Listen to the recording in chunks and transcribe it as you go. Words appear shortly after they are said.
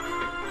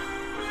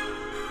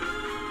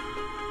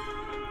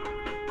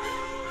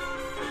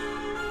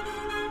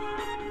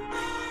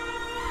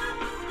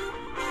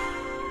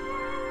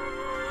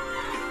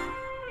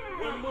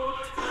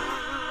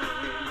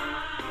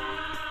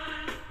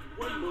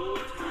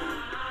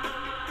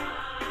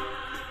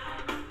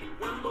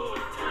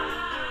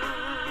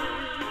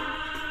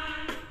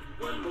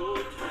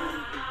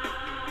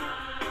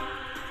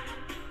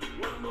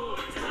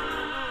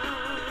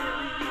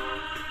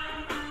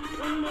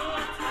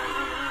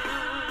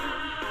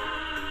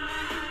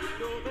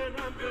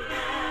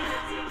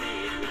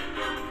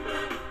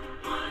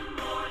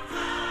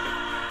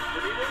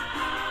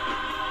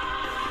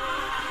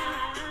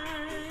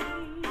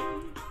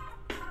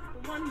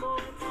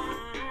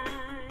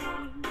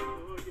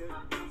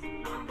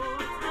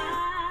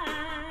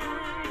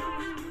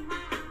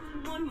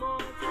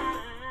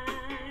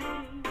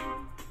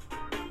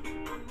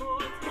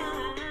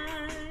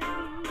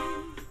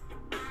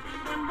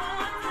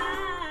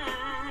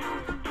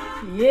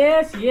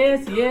Yes,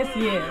 yes, yes,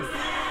 yes.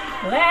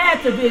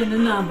 Glad to be in the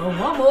number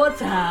one more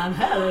time.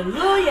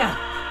 Hallelujah.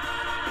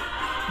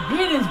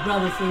 Greetings,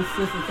 brothers and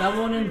sisters. I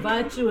want to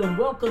invite you and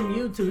welcome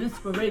you to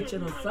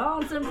Inspirational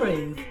Songs and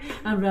Praise.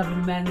 I'm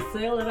Reverend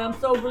Mansell, and I'm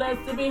so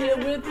blessed to be here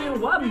with you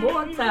one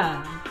more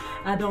time.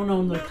 I don't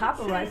own the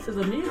copyrights to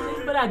the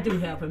music, but I do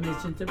have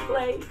permission to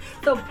play.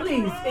 So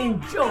please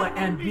enjoy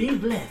and be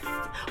blessed.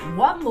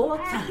 One more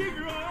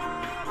time.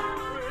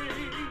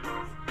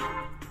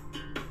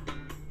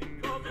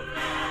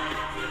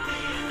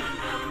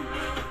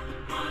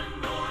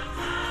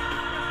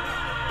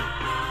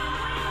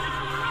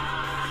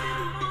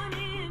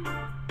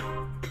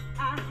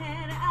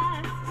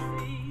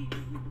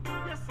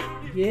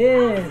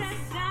 Yes,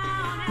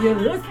 you're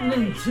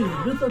listening to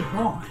Luther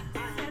Barnes.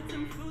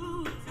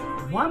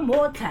 One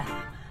more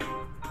time.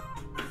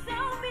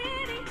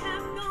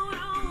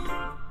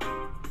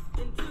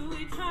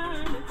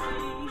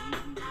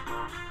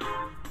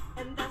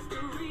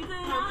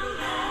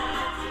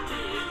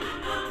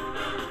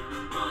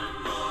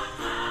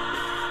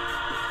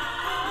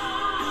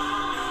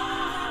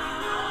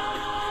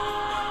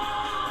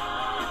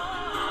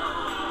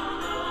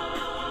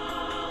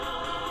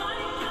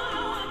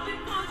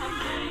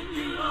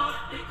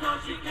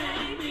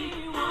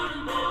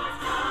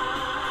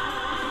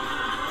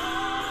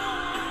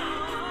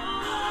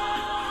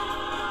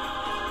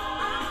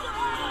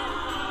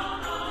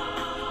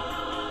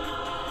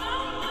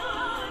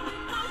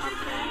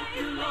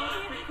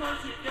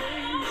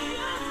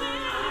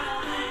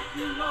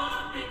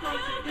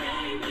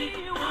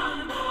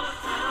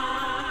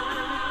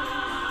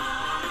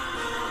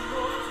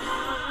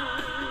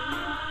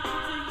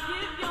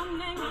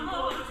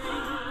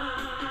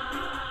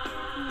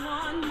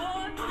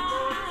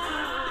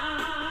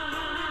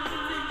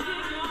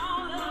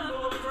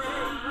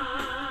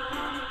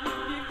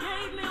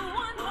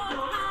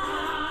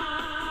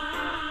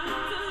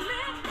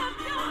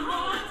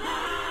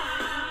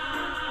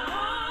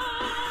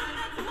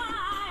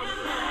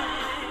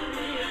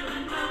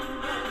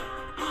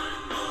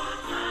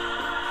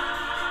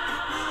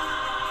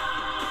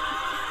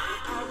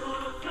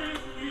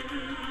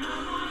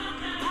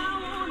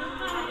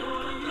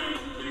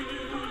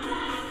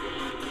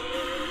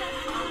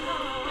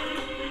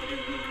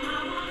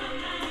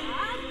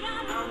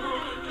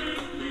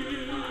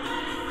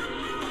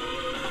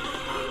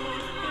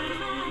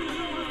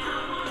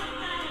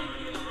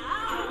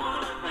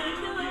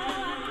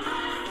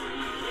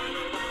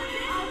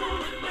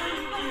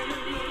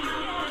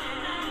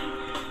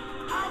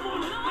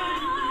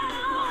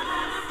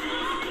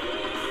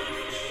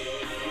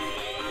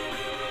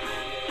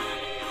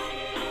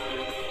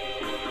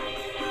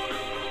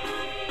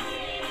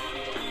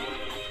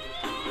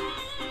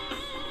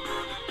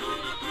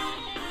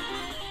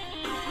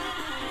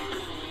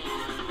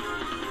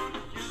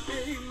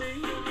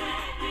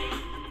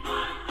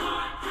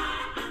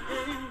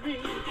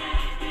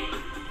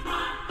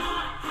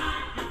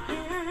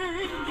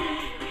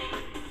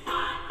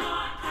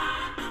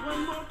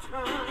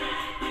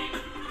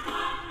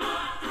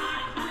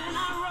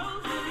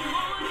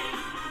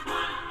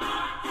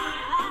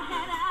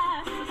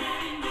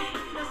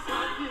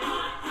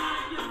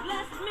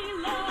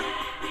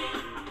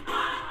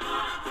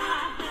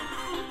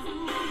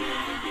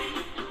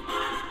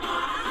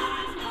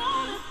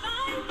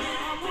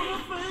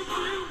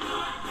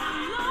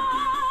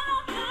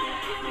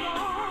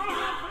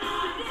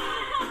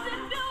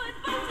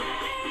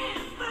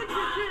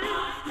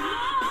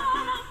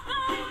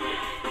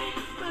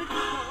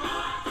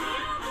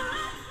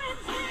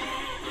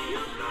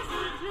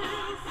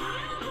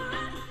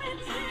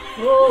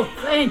 Oh,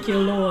 thank you,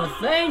 Lord.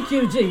 Thank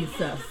you,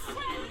 Jesus.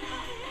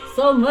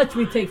 So much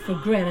we take for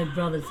granted,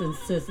 brothers and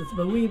sisters,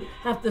 but we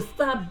have to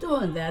stop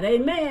doing that.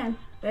 Amen.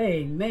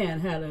 Amen.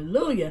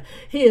 Hallelujah.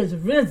 He is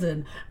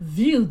risen.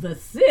 View the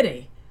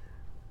city.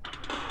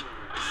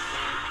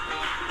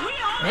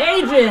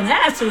 Adrian,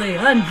 Ashley,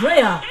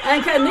 Andrea,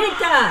 and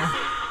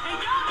Kanika.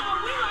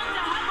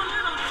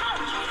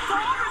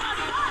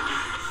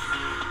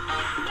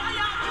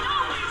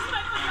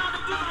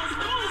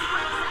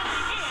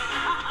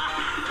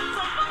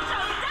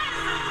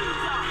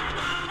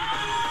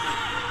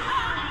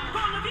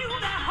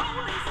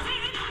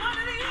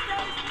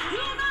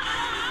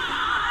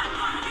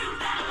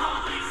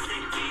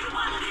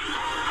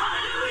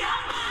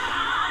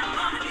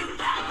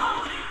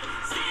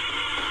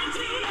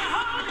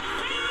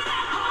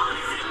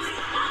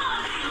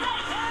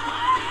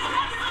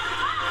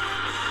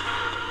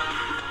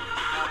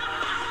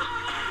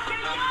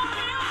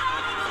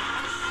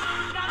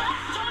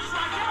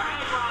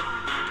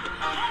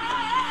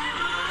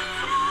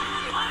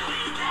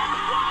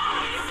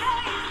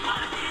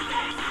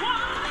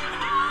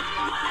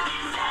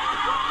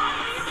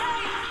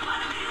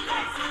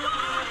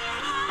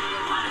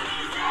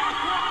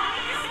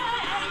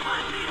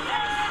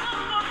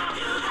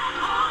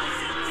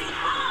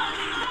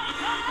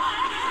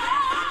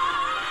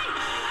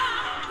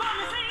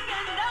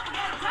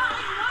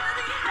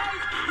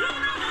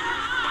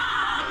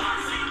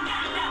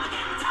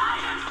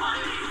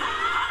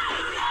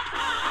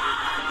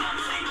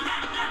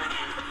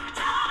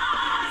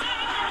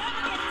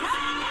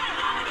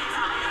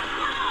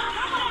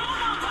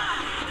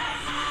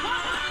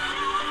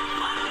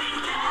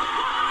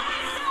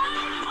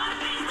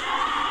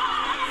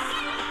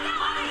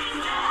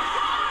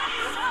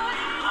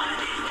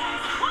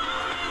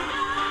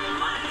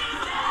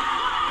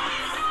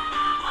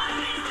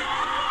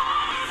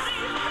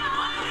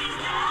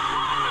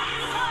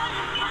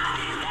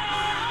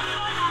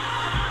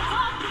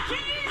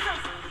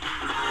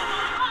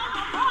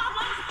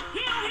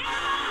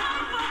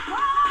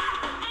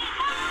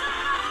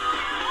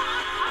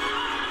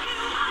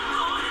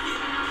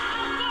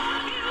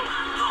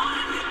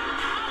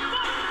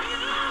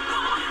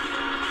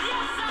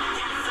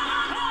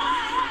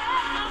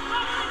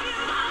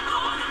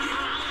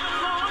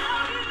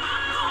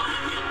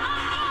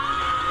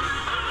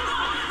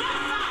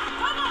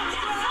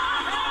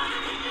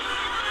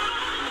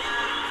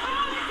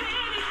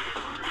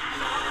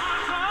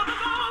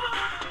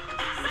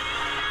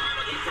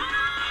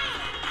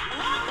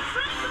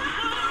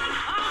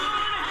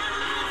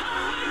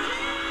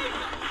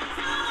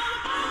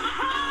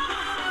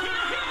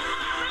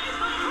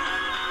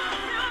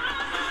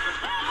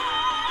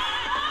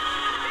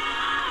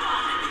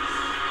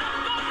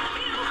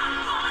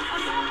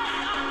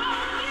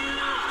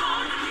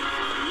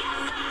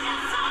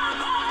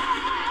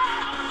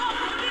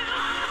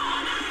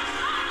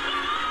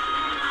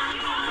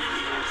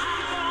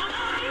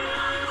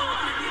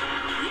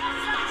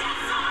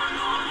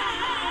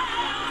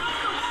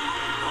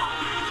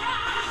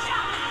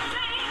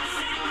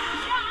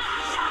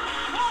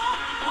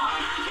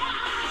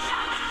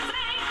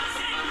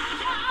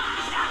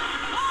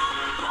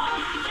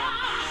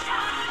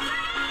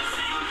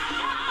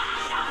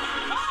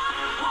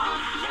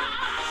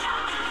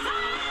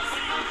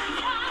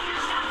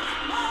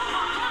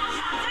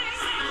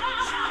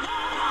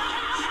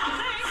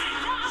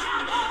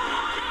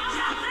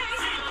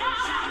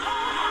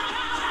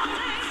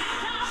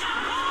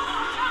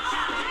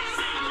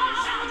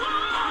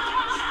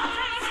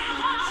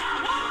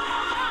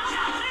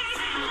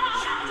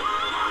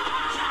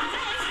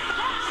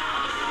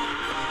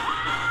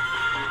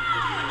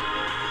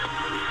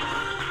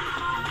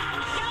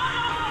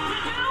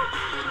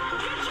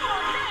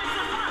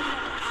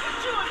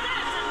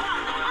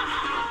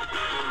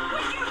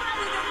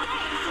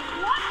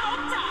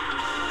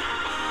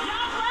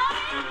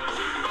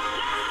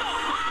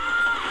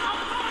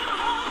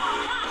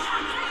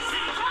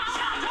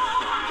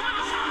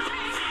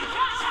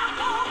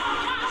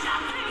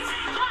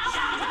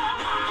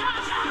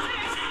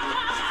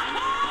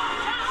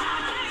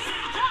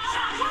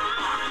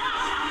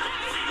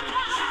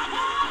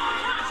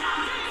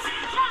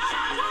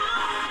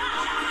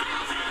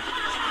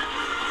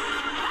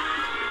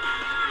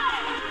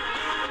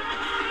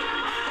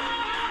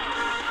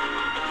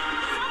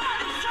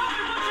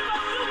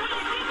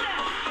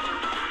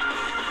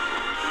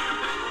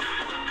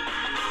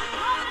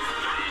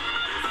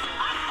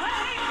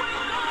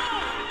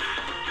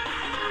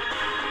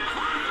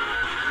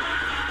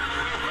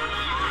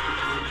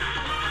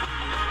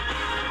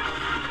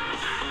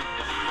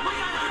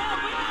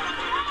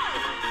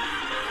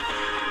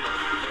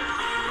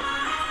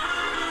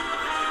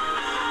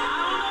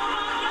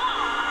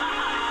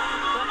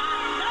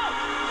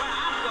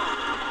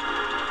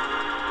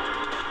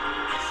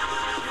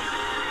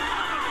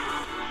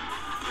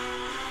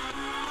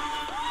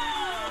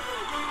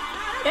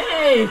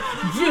 Hey,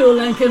 Jewel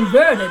and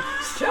Converted.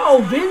 Sure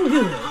been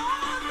good.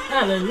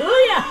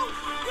 Hallelujah.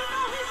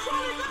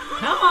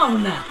 Come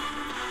on now.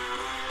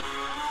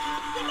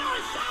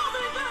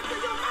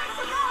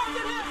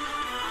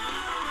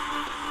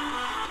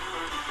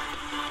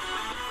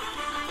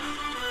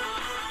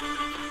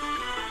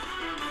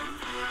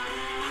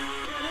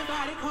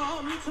 Everybody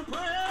come to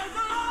praise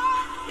the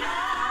Lord.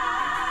 Yeah.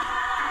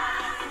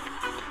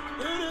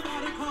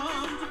 Everybody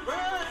come to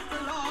praise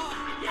the Lord.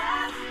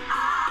 Yes,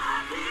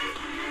 I did.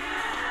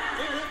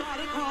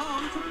 Everybody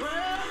come to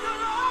praise the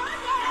Lord.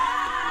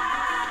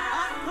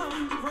 Yeah. I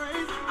come to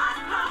praise. I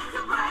come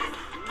to praise.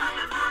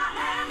 Under my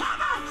hand.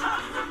 Come on,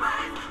 come to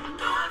praise.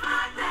 Doing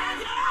my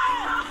dance. Yeah. I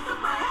come to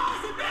praise.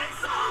 Cause He's been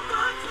so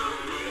good to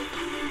me.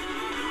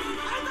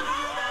 And the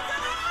Lord is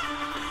good.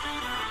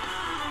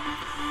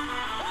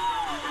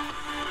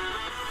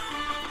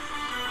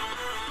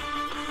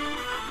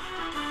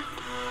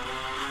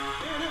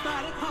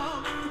 Everybody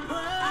come to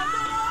praise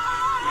the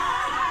Lord.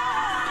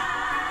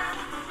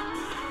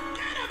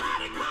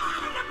 Anybody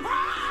come to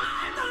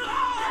praise the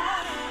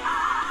Lord.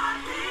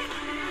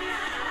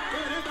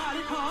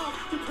 Anybody come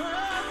to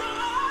praise the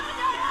Lord.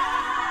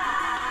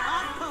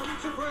 I come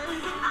to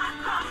praise Him. I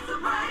come to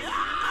praise Him. I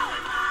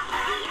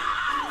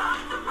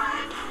come to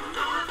praise Him.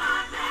 Doing my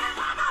dance.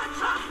 I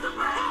come to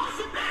praise Him.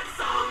 She's been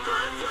so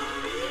good to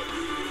me.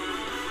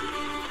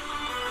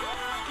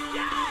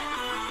 Yeah.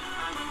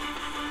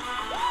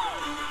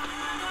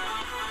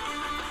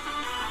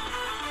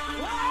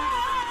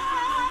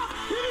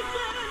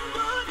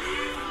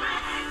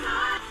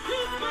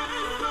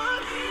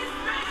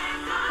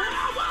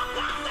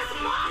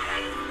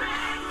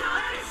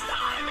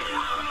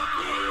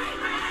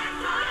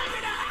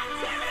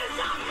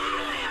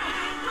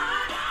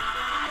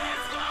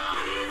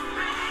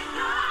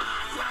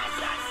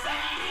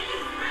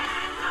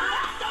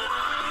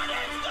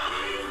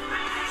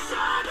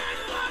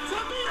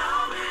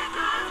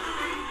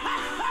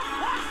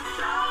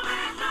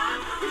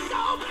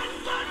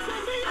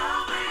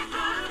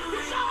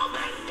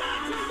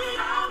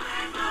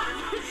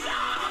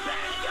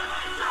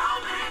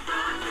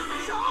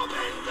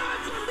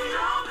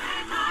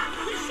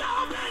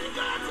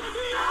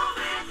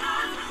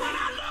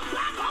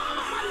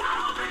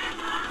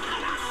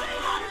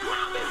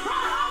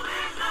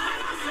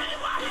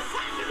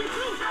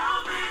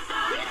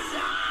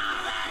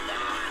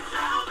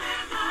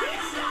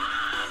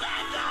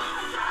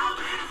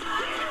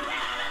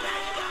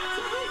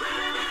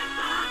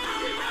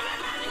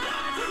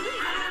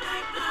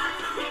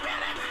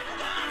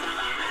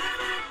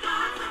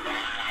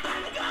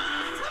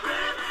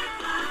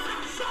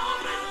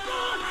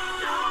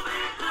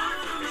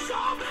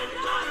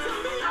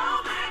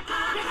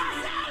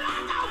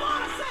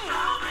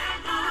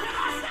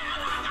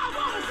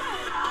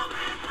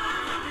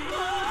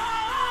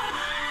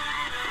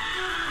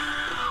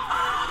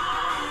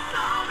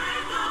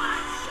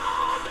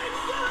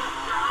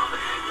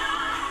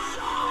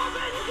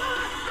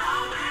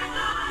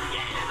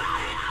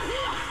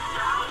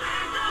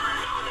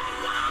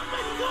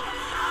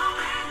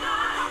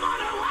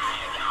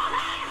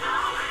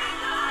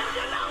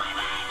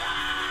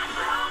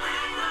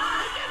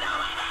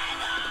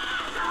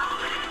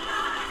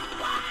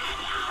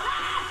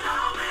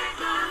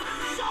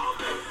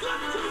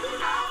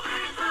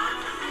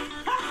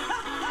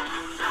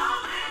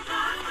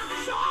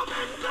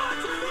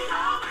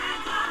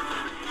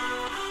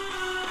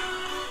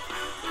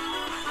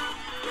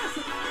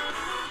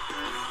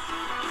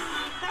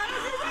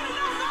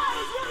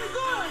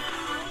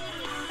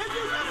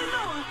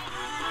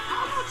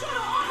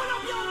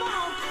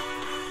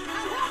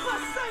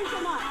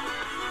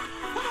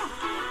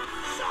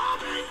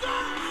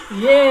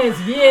 Yes,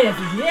 yes,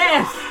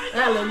 yes.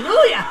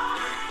 Hallelujah.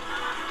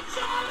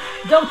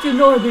 Don't you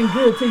know it's been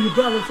good to you,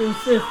 brothers and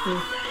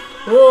sisters?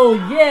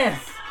 Oh, yes.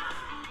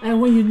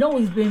 And when you know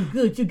he's been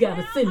good, you got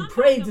to send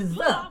praises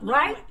up,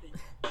 right?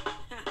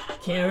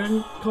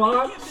 Karen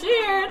Clark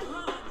shared.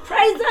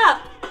 Praise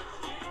up.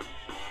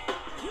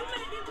 You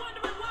may be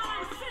wondering why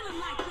I'm feeling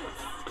like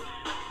this.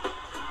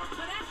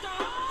 But after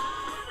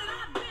all that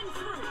I've been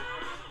through,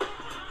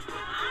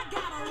 I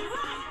got a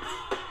right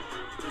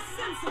to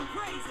send some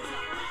praises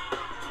up.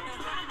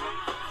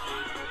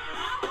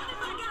 I wonder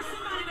if I got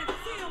somebody that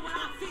feel what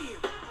I feel.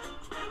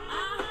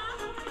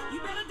 You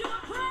better do a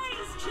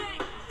praise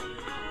check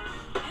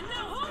and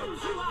know who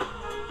you are.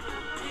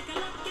 Take a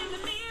look in the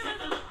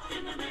mirror.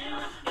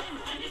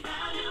 And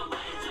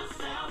evaluate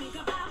yourself. Think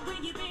about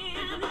where you've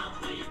been,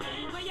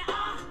 where you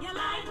are, your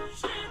life,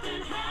 strength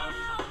and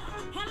health.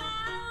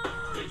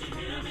 Hello. Did you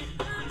hear me?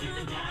 You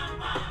the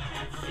down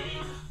at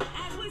sea.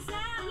 As we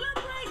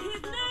celebrate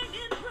his name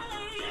in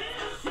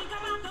praise, think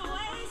about the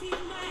ways he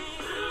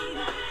made.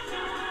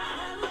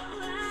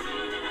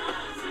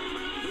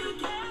 You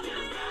kept me,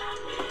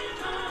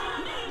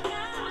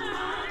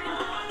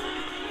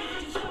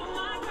 to show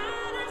my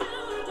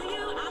gratitude to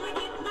you, I'ma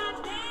get my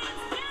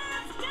dance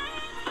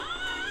on.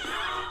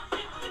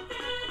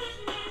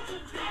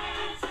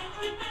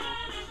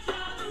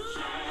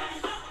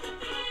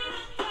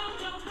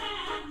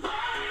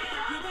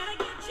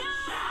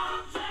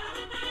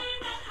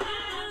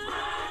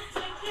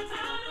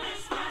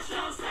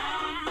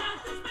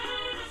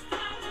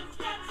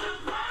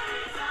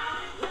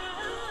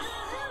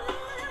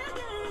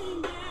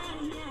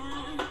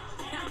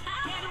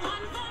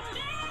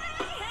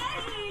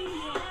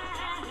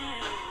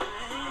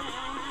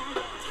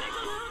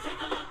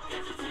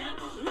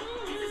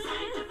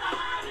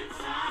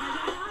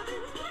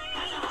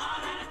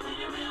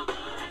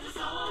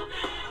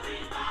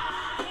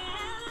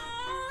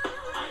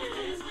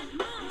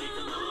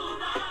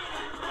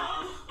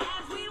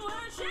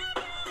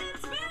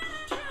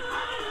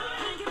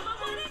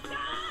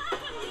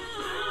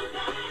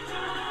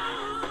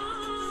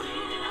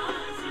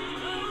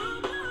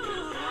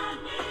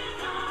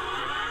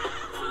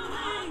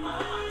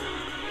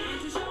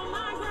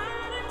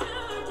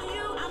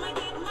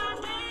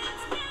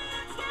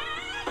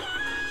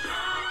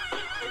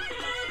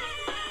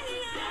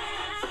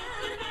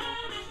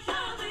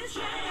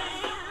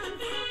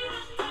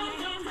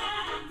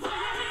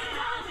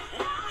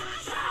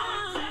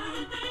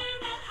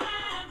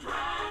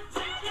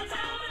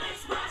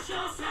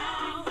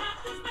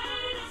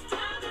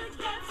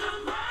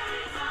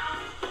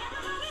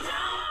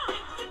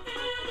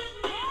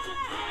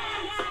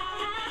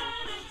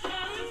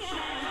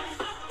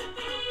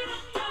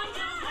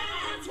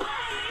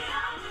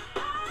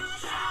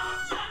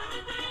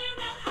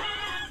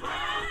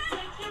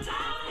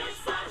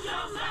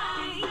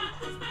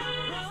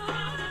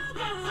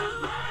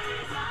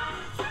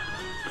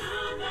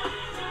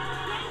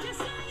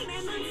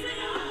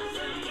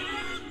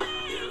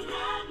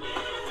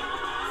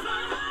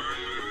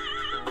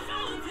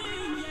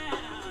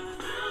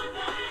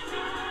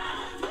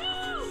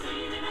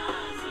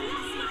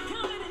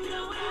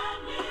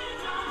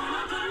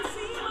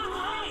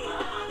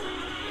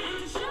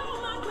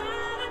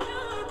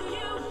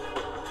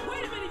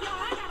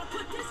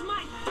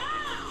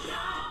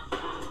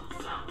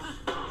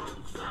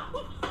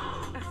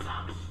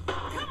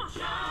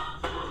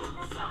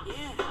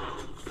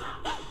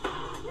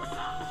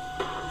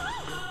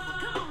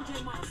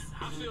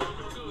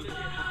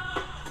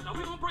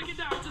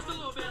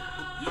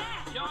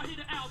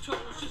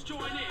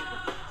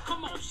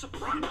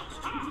 Let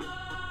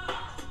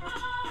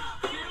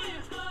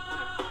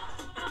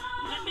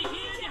me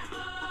hear you.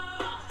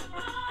 A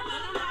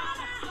little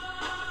louder.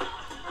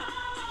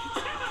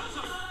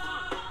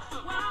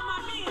 Where are my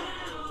men?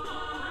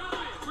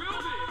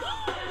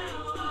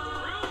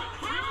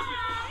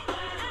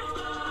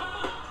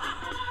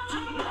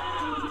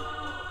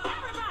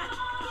 Everybody,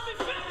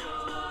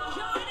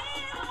 join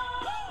in.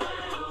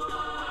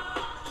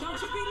 Don't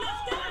you be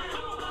left out.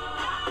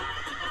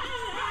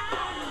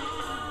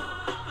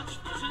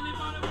 Does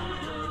anybody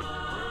want to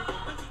work?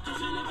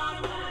 Does anybody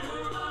want to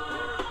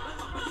work?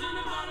 Does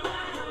anybody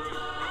want to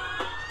work?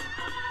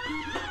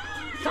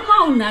 Come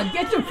on now,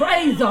 get your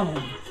praise on.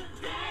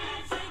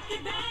 Take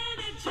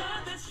advantage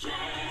of this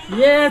chance.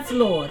 Yes,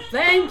 Lord.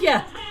 Thank you.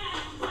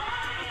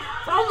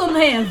 Throw them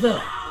hands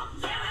up.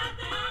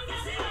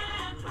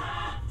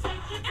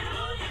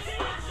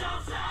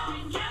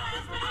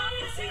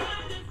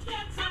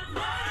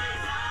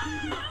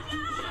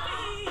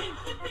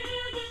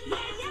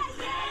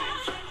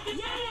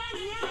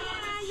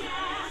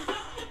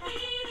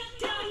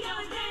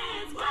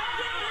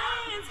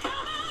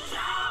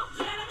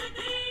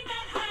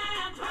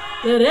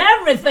 Let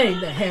everything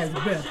that has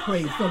breath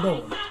praise the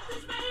Lord.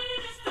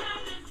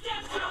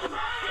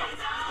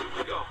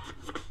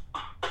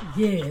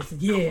 Yes,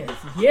 yes,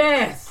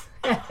 yes.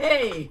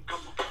 Hey.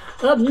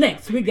 Up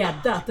next, we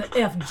got Dr.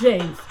 F.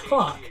 James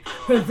Clark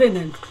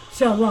presenting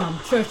Shalom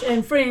Church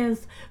and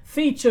Friends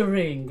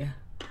featuring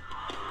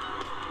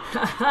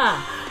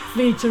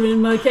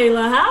featuring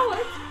Michaela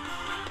Howard.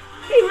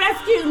 He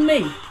rescued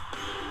me.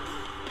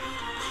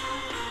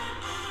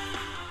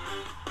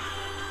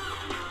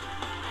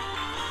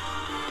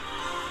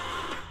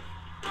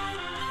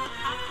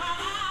 I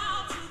cried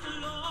out to the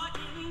Lord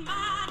in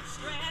my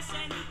distress,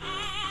 and He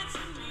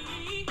answered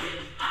me.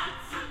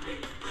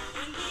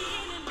 When the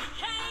enemy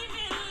came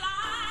in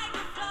like a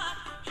flood,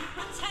 He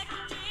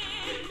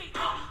protected me.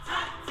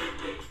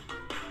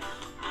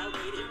 I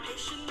waited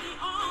patiently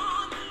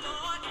on the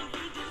Lord, and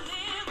He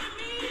delivered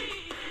me.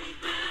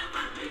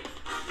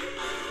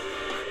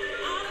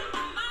 Out of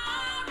the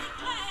miry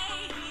clay,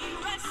 He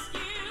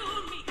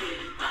rescued me.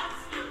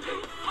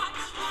 Through hot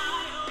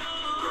trial,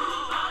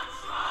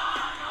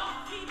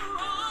 He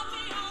brought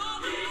me all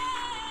the way.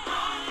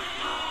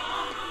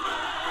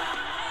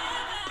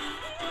 Heaven,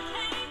 He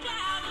came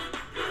down and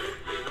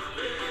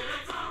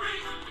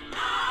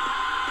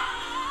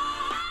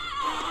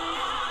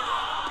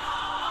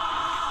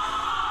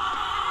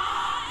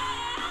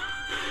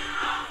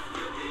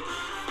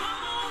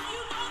come on,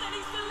 you know that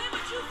He's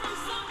delivered you from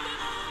something.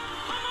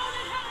 Come on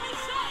and help me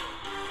say,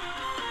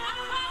 I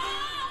cried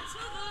out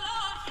to the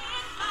Lord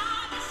in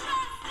my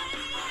distress, and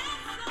He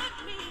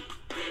answered me.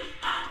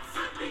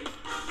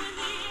 When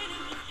the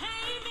enemy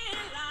came in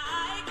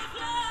like a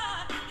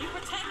flood, He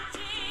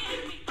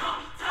protected me.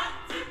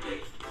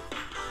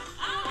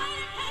 I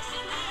waited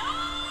patiently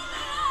on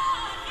the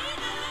Lord, He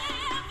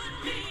delivered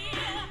me.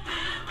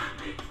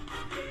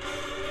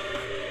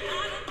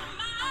 Out of the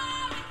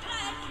miry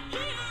clay,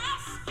 He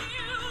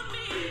rescued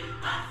me.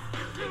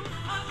 Through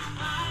hot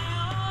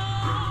trial,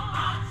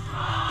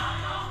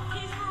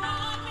 He's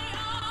brought me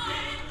all the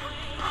way.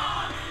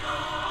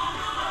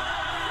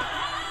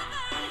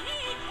 Heaven, He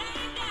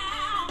came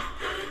down.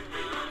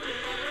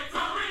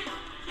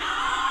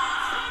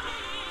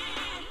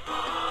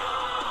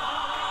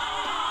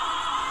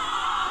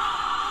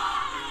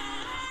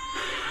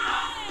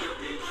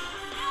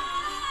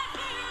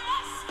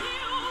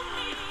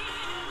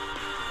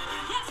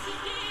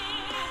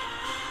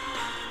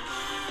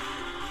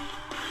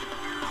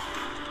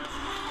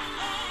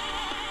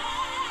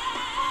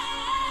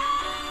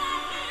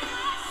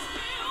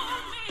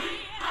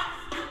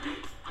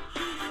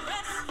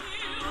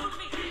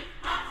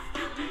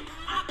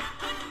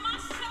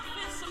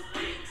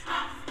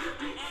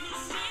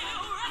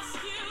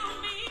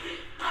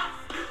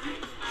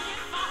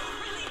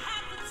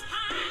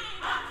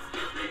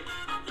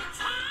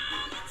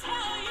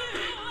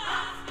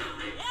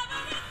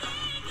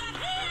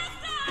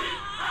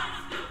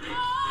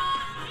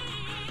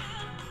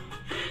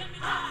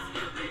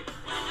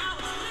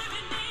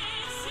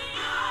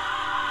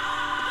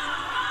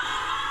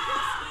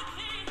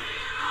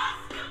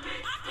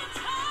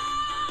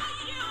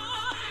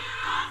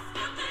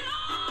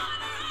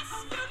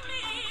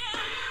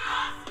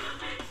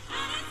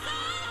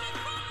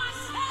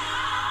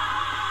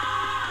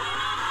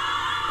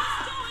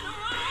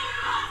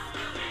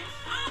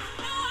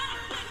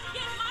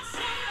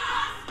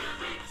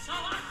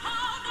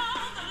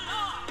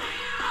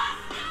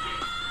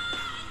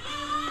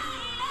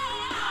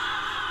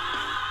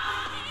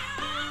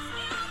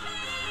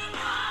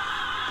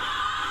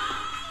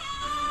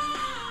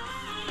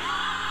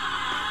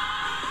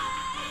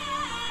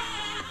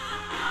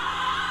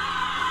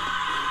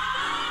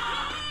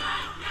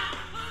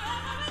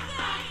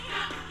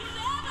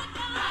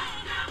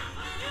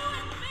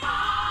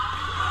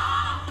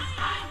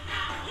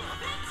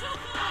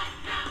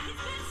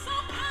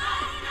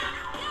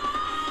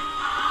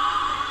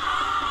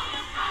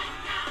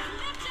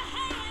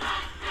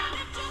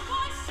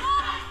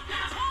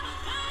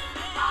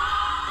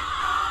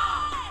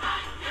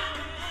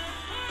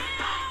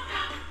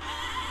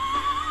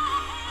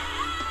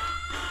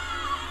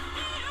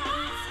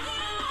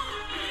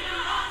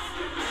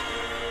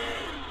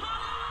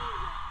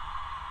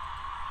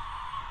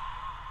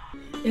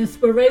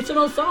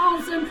 Inspirational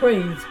songs and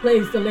praise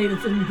plays the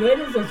latest and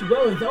greatest as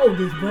well as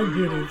oldies but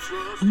goodies.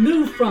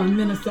 New from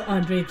Minister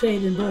Andre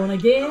Chayden, Born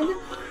Again.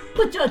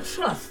 Put your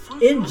trust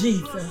in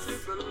Jesus.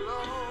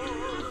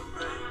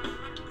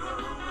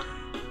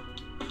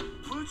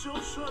 Put your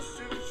trust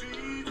in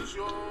Jesus,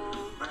 y'all.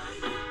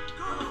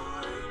 I'm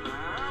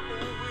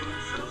gonna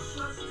put your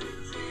trust in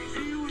Jesus.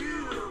 He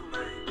will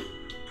make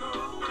go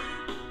away.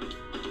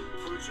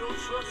 Put your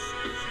trust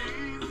in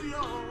Jesus,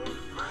 y'all.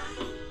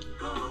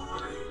 Go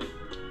away.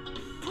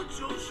 Put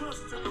your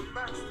trust in the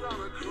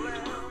backslider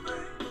cloud.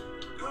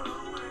 Go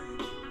away.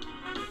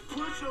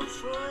 Put your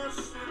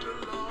trust in the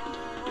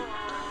Lord.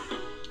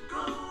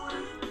 Go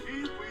away. He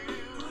will.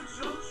 Put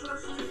your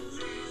trust in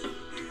Jesus.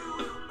 He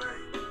will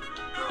make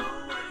go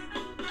away.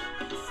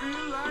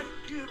 Feel like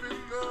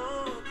giving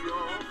up,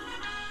 y'all.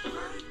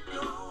 Make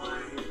go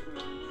away.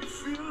 You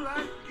feel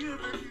like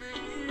giving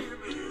in.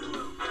 He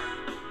will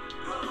make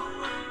go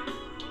away.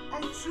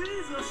 On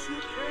Jesus you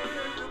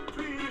can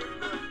depend.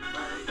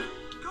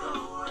 Make go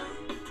away.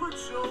 Put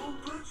your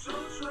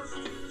trust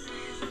in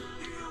Jesus.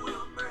 He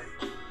will make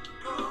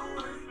go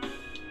away.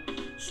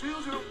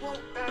 Children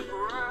won't act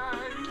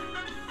right.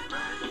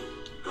 Make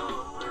go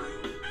away.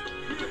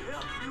 He'll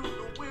help you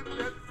to win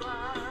that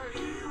fight.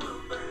 He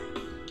will make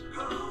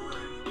go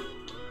away.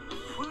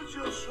 Put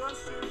your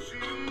trust in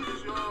Jesus,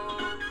 y'all.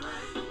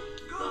 Make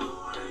go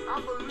away.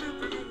 I'm a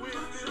living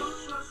witness. Put your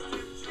trust in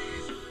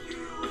Jesus. He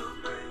will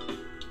make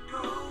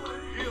go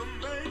away. He'll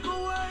make a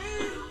way.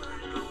 He'll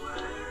make a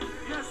way.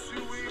 Yes, he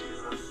will.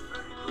 Jesus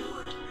make a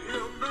way.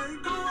 He'll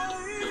make a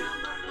way. He'll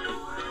make a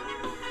way.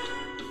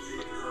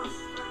 Jesus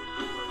make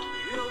a way.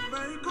 He'll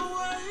make a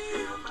way.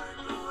 He'll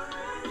make a way.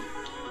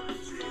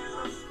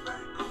 Jesus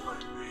make a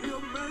way.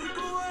 He'll make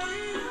a way.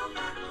 He'll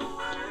make a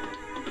way.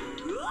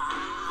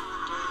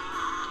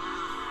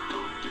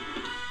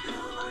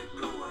 He'll make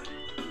a way.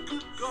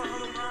 Good God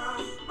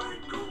Almighty,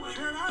 make a way.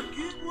 Can I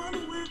get one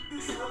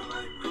witness? He'll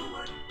make a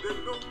way. That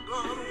no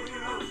God will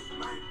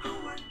make a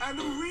way. And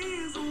the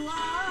reason why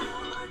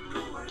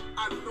I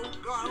know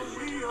God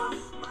will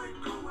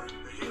make a way.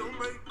 He'll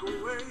make a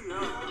way.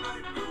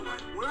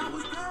 When I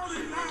was down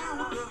and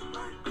out,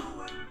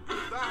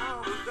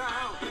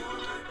 down,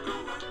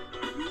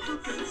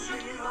 look at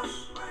Jesus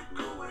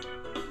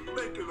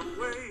making a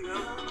way.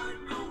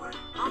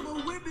 I'm a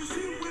witness,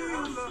 he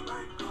will.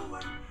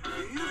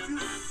 If you're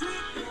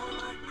sick,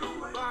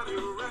 body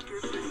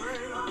record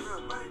praise.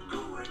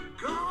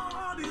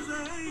 God is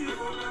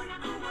able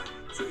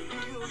to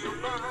heal your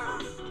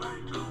body.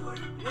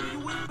 When you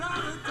went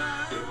down and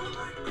down,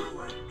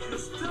 you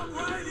step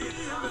right in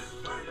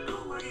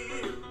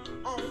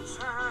on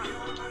time.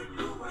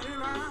 Can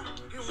I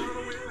get one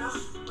witness?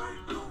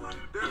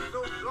 There's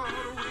no God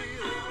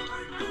will.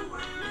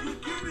 You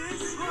get in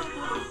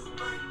trouble,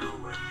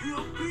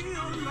 he'll be a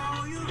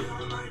lawyer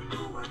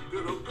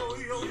that'll go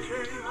your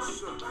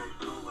case.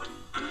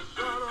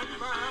 God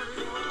Almighty,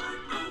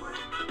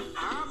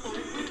 I'm a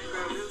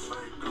witness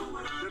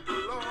that the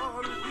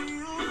Lord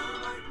will.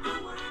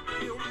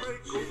 He'll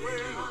make a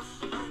way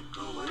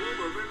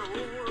over and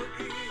over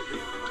again.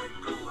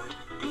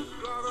 Good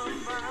God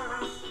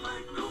Almighty,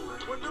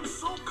 when them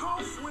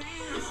so-called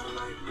friends,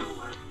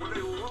 when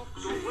they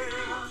walked away,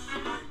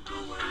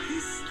 he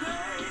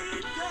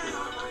stayed there.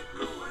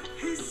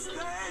 He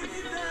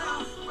stayed there.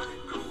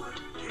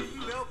 He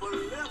never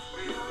left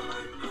me.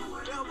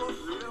 Never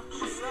left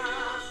my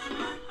side.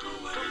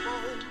 Kept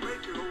on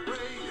making a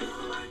way.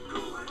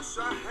 Wish I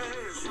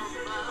had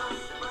somebody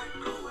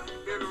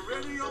in a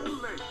radio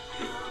land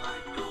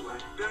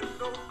that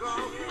no God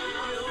will.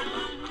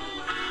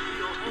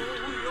 He'll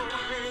hold your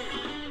hand.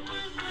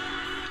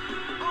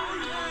 Oh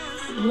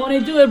yes. Won't he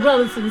do it,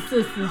 brothers and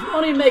sisters?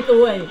 Won't he make a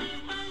way?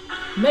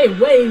 Make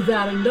ways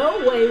out of no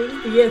ways.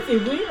 Yes, he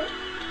will.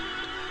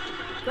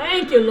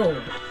 Thank you,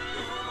 Lord.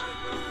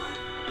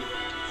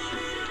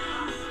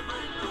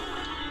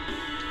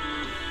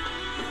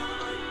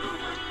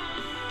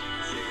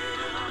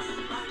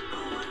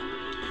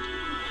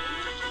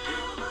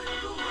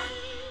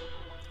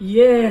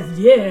 Yes,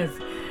 yes.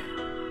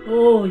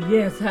 Oh,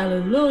 yes,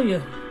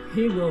 hallelujah.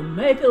 He will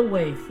make a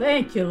way.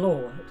 Thank you,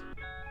 Lord.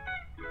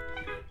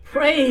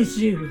 Praise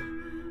you,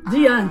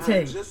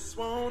 Deontay, Just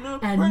wanna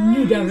and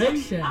New praise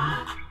Direction.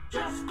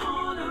 Just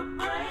wanna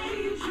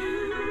praise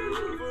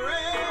you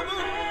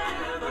forever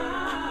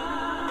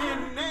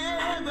and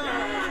never.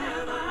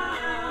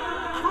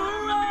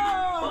 For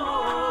all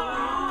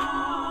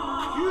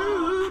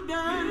you've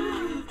done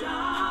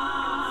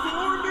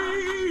for me.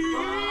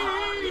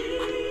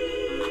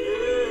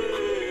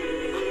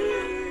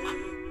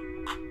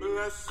 Yeah.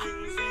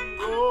 Blessings and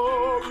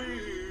glory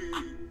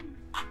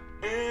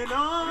and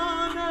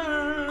honor.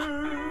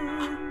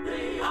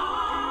 They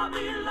all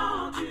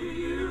belong to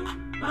you,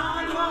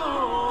 My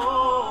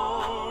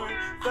Lord,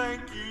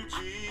 thank you,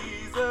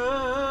 Jesus,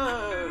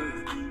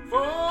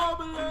 for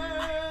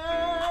blessing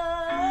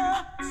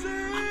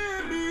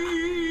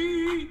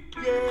me.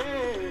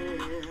 Yeah,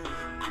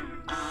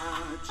 I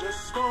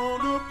just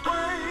wanna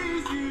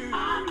praise you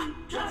I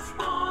just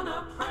wanna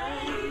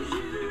praise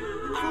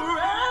you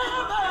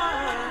forever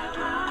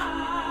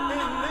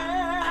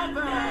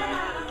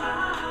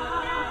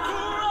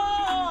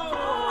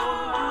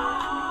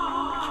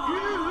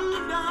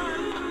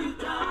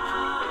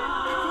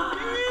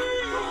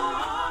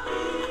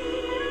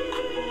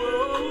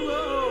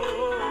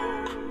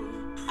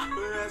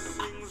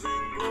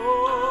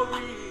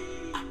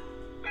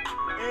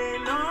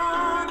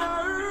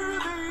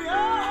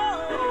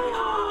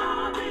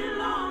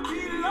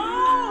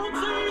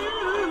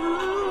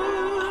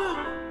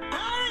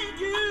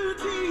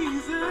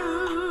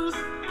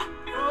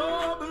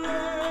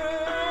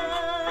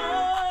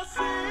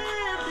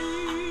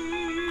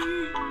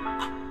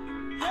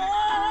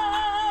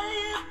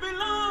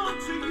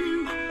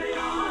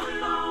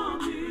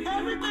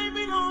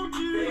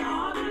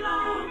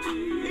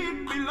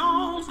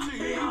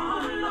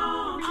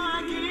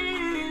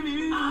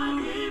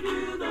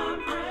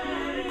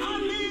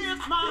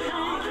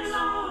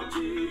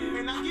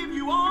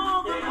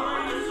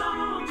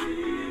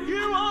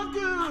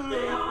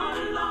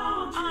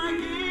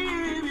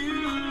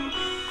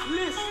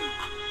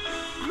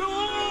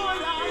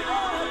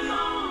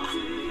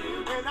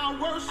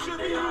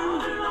worship you.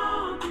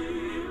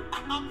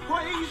 I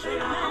praise your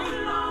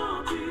name.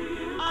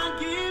 I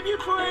give you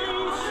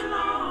praise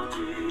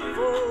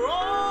for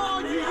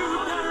all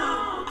you've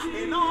done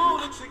and all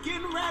that you're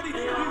getting ready to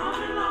do.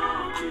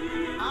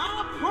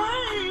 I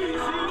praise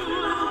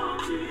you.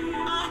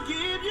 I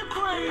give you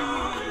praise.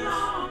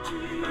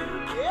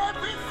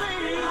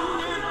 Everything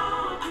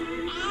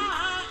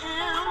I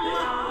am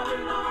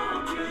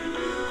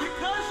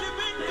because you've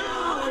been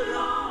good.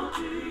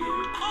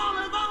 All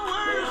of our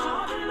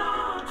worship,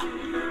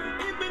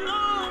 it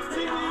belongs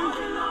to you.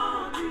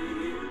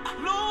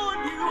 Lord,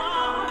 you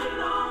are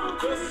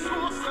the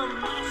source of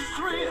my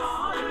strength.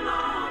 And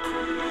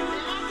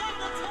I got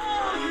to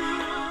tell you,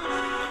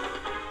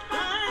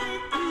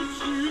 thank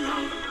you,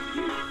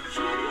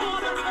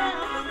 what a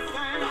terrible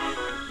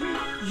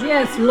thing.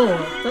 Yes,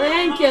 Lord.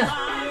 Thank you.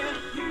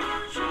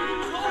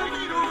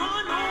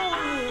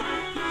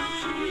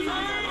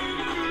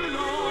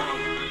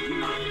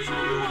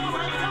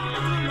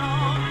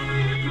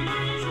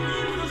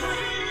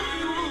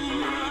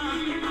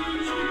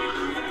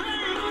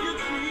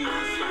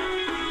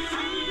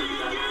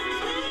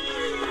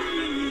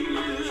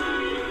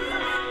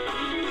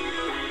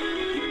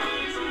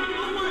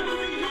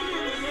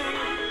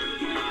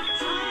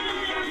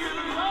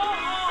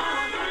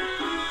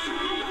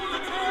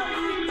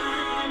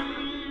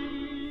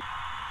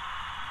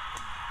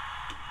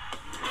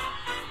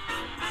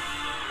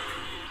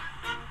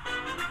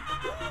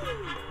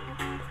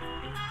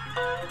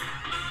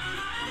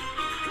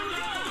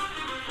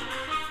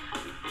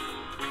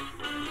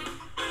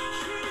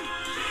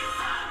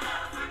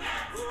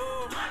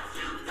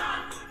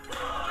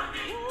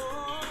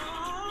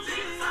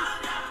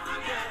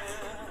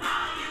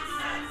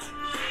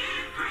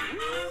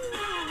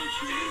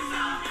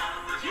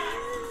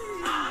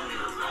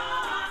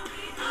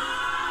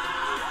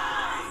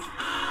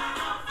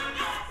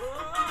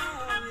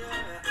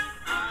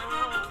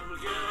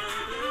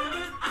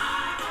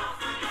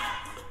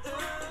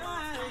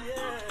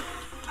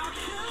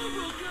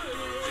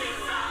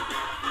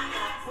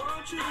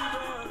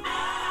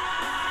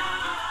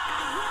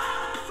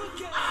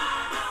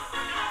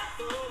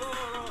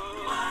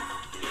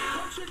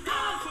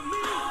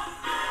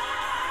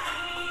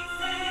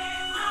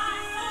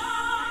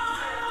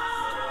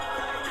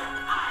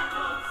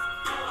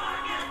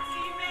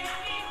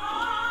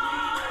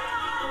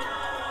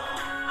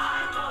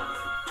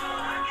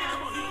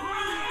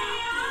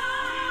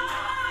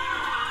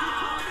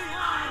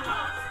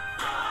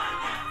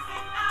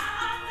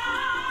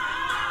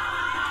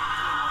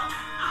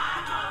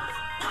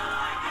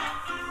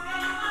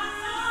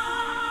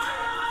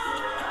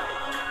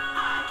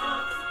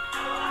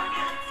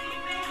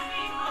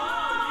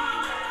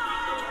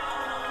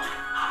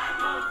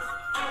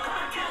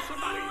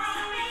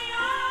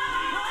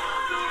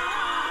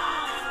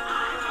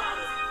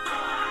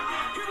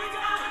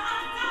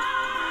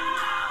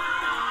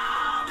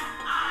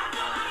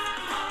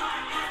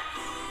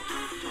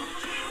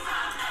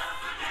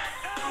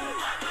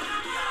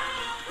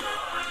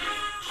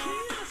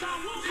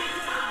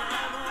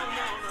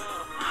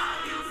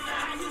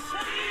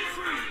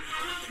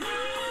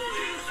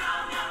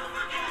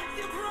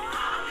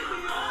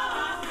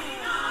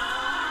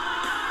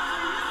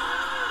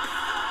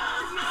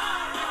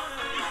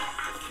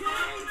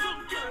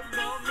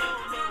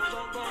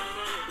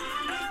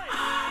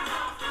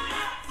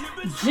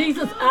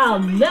 Jesus, I'll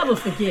never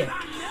forget.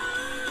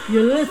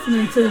 You're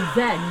listening to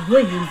Zach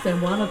Williams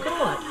and One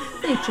Accord,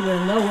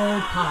 featuring Lower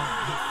Power.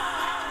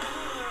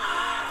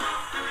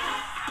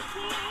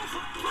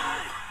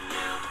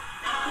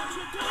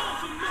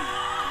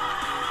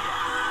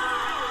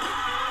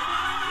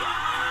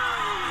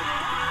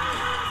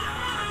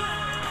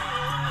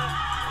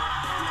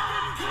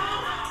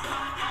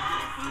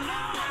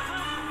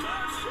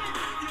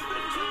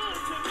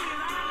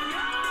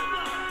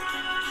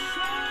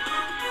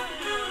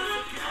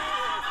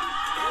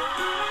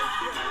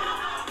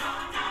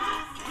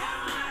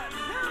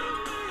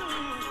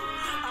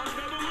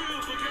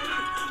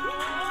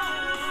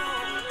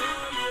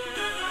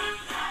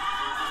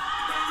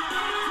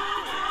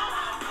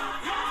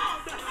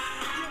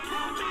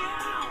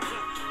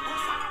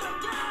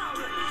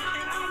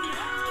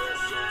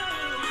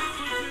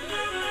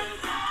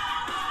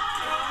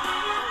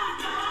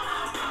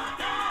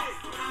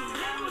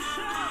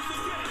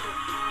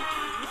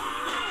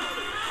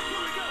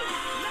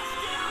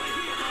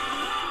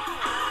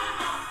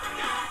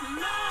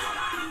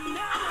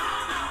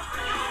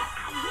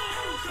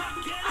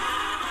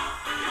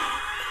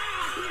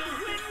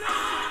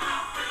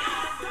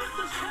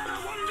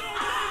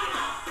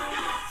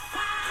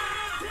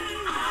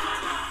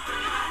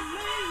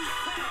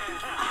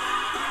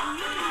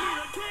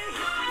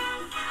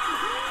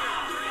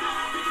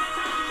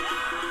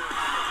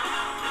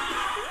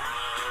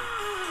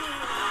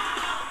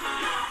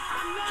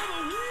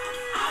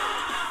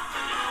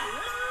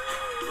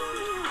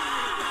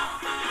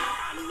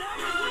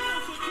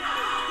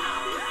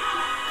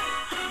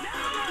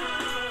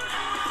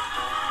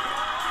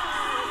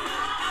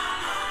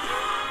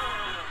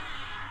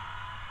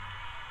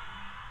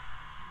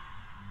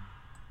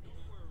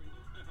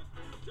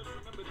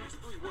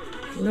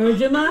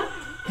 Clergyman,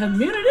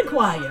 Community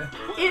Choir.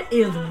 It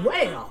is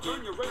well.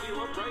 Turn your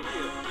radio up right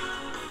here.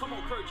 Come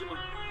on, clergyman.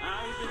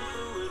 I've been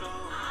through it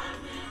all.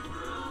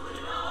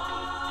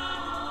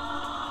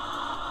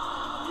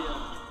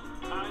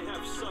 Yeah, I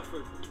have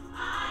suffered.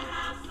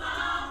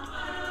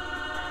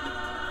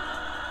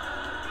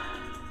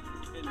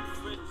 And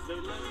friends, they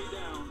let me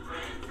down.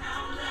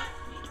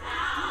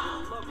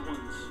 Even loved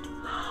ones.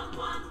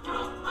 But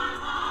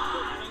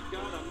thank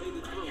God I made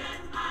it through.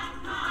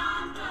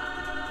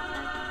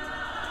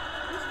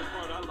 This is the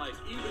part I like.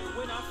 Even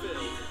when I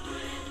failed,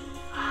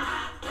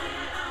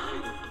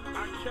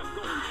 I kept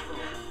going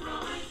strong.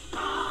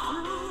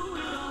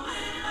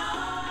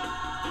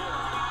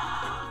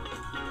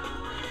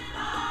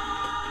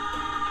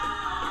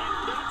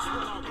 And that's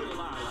when I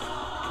realized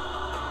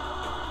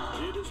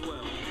it is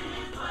well.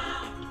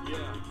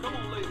 Yeah, come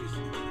on, ladies.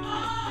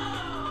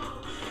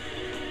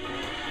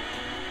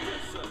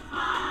 Yes, sir.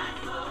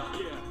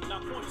 Yeah, now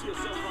point to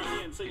yourself right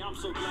here and say, I'm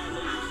so glad,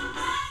 ladies.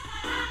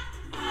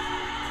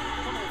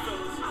 Come on,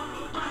 fellas.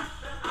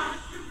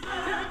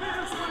 It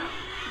is well.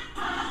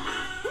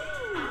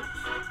 Woo!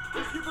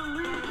 If you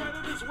believe that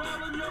it is well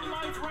in your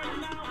life right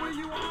now where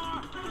you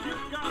are,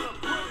 give God a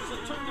praise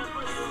and turn that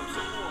radio up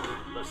some more.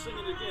 Let's sing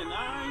it again.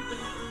 I've been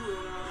through it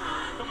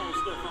all. Come on,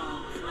 Stefan.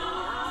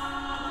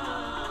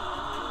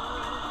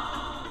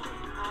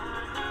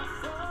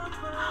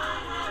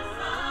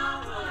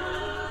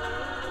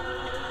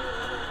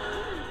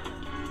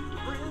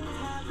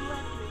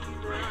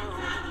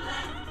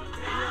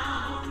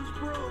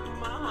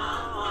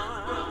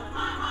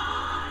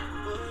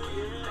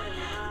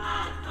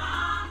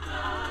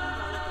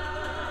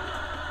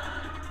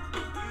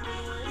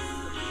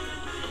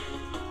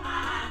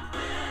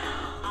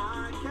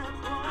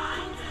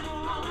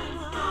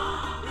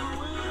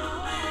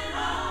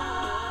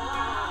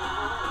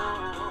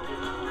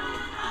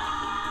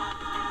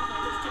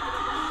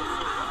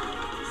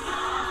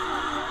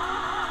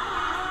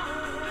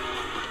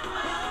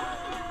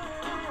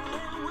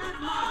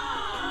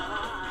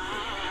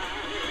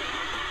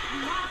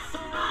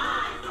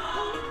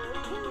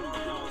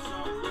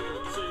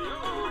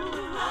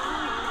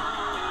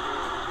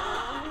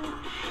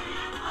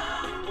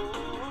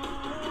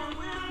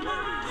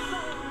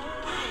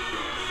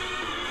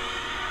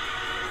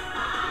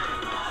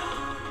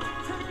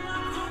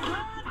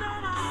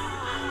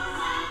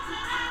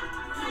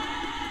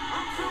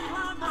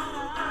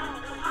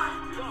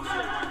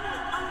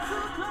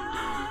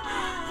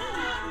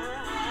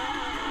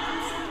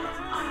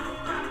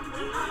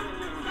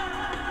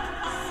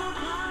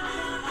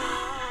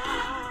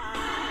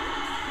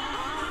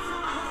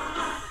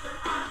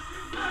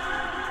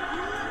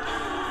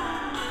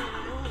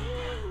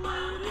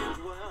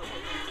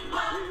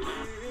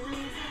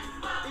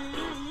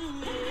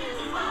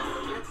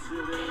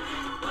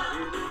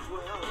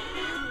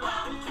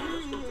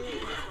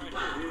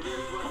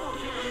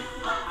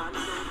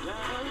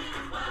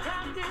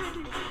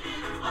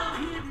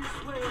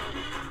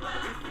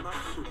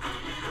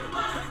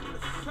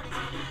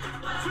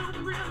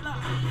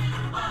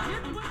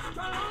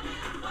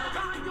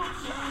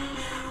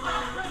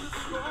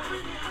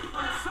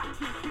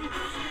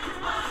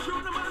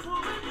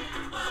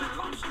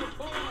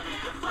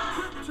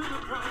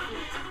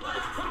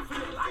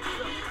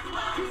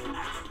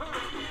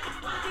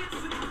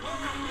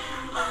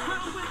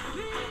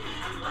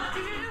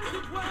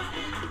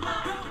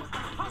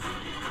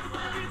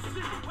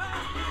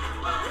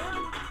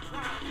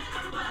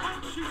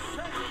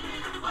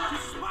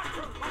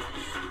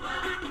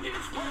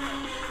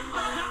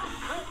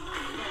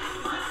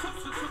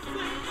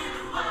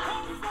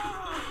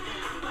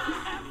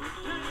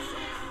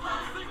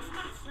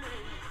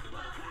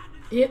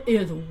 It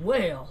is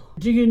well.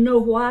 Do you know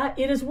why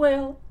it is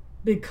well?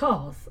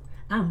 Because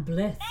I'm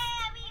blessed.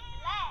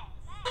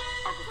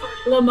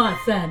 Lamont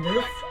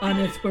Sanders on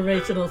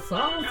Inspirational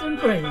Songs and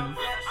Praise.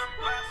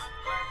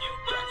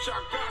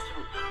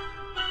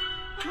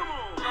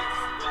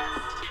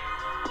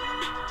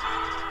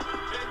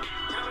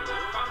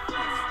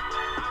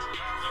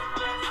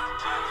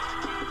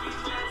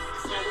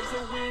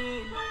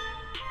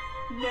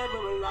 Never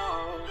a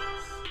loss.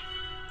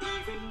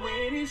 Even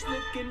when he's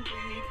looking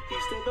weak,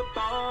 he's still the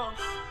boss.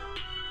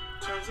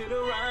 Turns it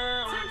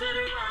around,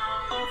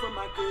 all for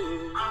my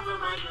good.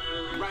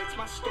 Writes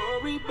my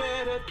story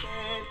better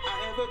than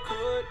I ever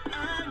could. I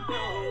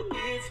know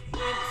it's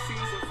in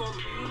season for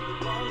me,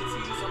 as long as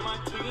he's on my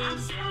team.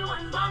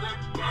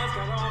 God's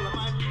got all of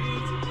my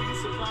needs and he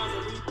supplies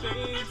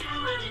everything.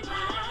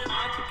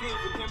 I could give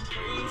him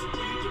praise and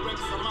he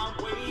directs on my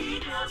way.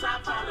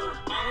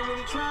 I ain't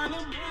really trying to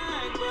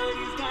brag, but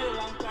he's got it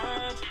like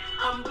that.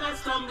 I'm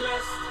blessed, I'm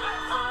blessed.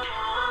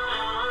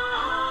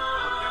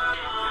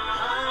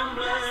 I'm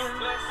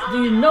blessed. Do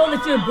you know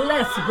that you're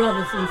blessed,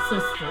 brothers and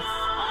sisters?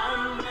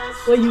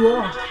 Where you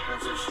are.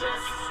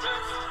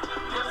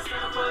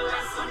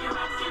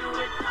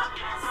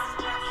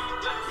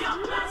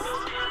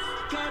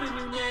 Got a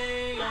new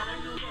name,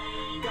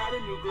 got a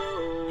new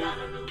glow.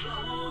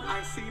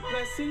 see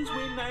blessings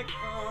when I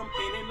come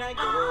in and I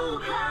go.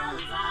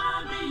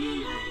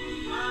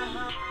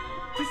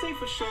 This ain't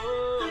for sure.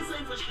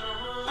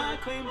 I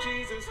claim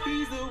Jesus,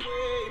 he's the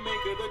way,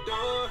 maker the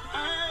door.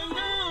 I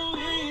know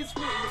it's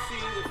when the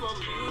season for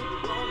me,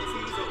 as long as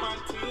he's on my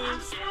team.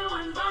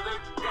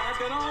 God's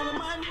got all of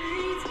my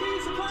needs, he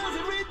supplies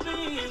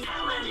everything.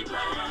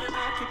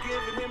 I keep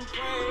giving him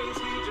praise,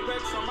 he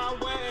directs on my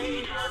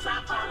way. I ain't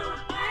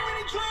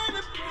really trying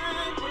to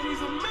brag, but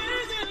he's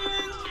amazing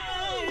and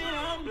great.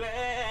 I'm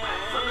blessed.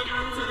 From the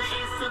north to the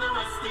east to the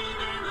west,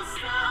 even in the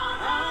south,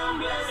 I'm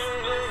blessed.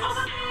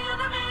 Over me and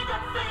the me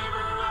got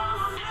favor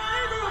over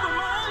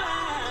my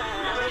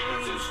life. Never get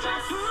too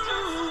stressed.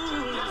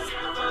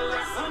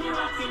 When you're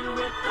rocking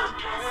with the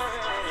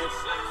best,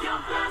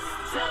 you're blessed.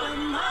 Tell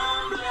him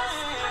I'm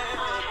blessed.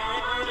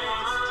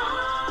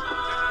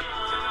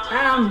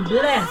 I'm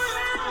blessed.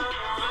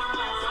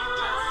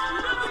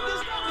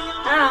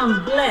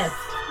 I'm blessed.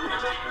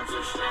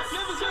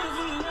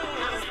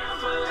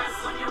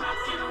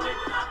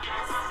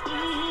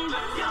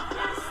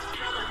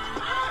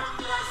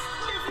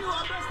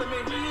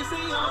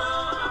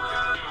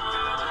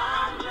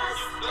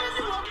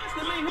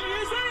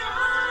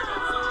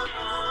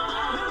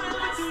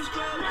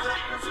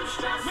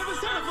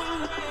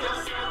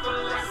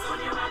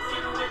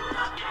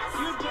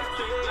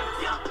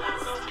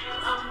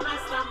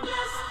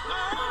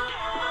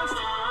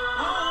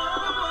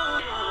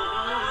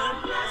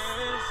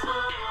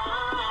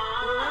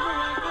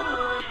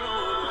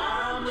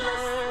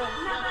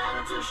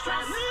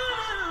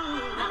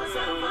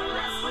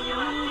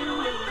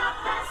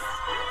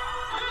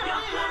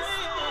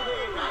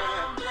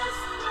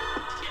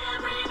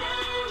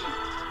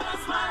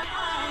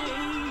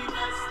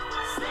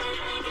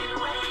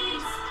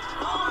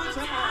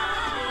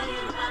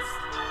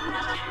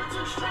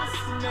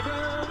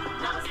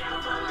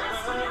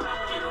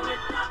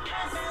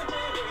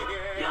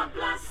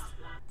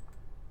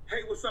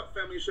 Hey, what's up,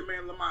 family? It's your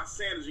man Lamont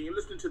Sanders, and you're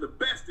listening to the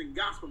best in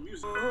gospel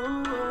music.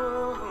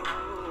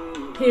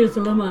 Here's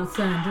Lamont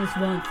Sanders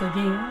once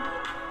again.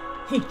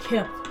 He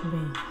kept me.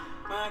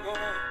 My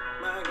God,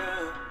 my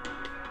God.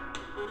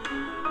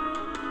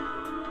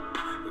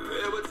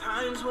 There were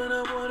times when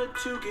I wanted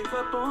to give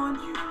up on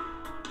you.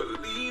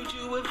 Believed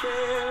you were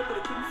there, but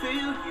I couldn't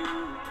feel you.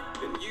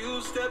 Then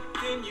you stepped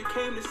in, you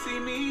came to see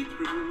me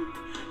through.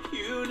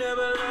 You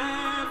never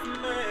left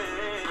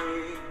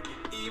me.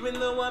 Even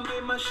though I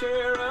made my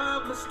share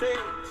of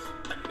mistakes,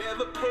 I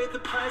never paid the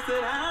price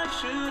that I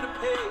should have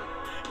paid.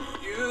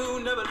 You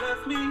never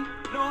left me,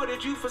 nor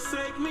did you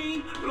forsake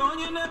me. Lord,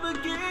 you never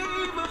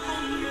gave up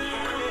on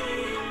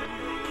me.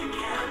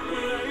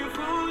 When I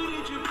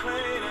avoided your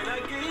plan and I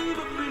gave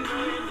up in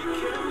you, you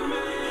kept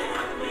me.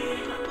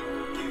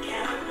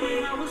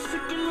 When I was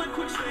sinking like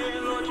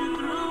quicksand, Lord, you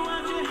threw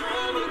out your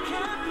hand, you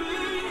kept me.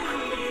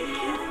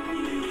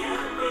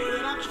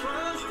 When I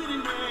trusted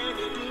in man,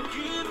 didn't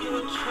give you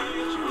a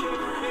chance, you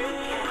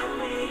kept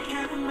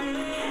me.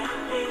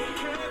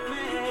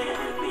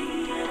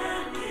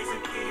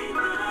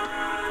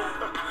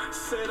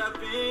 Said I've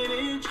been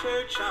in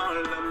church all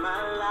of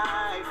my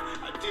life.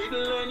 I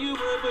didn't learn your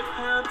word, but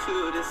how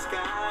to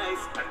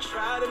disguise. I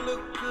try to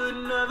look good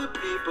in other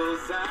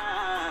people's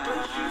eyes,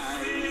 but you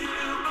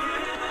still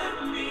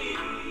kept me.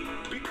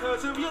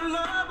 Because of your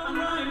love, I'm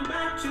running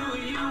back to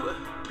you.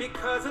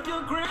 Because of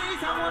your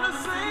grace, I want to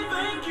say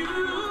thank you.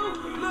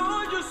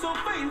 Lord, you're so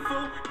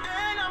faithful,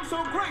 and I'm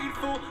so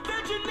grateful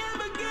that you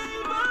never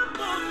gave up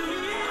on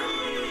me.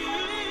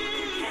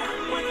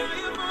 When I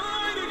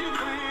avoided your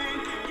plan,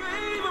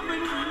 gave up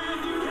and ran,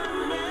 you kept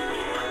me.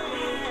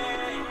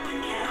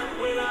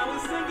 When I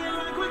was sinking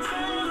like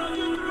quicksand, Lord,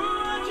 you threw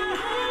out your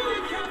hand,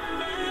 you kept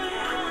me.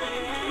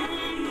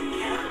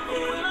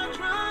 When I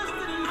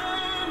trusted in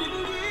man,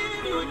 didn't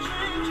give you a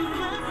chance, you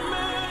kept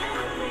me.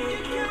 You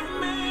kept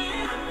me.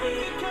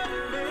 You kept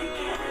me.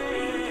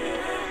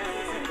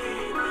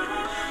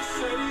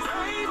 Said he's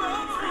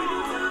able to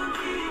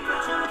keep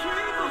us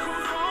from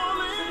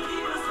falling. And he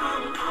was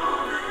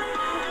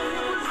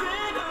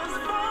in us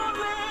falling.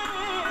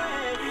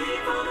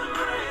 For the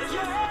praise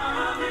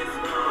of his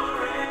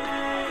glory.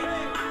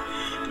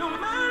 No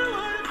matter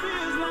what it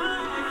feels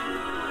like,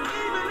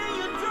 even in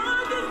your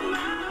darkest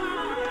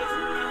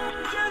night,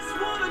 just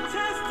want to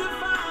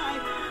testify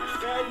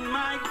that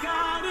my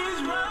God is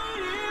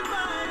right in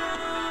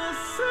my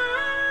side.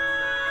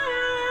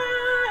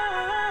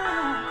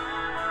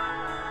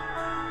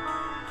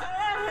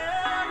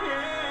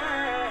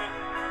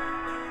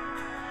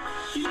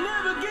 You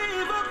never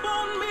gave up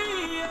on me.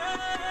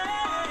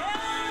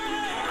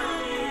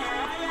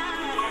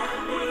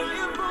 When I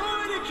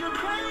avoided your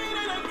pain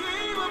and I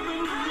gave up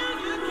and ran,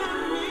 you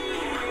kept me.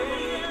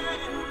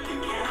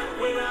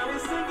 When I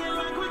was sinking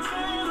like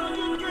quicksand, Lord,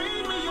 you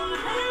gave me your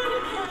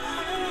hand.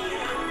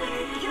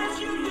 Yes,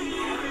 you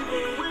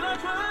did. When I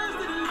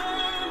trusted in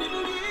man,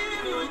 didn't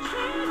give you a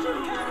chance, you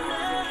kept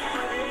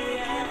me.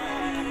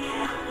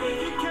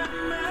 You kept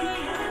me.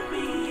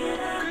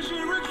 'Cause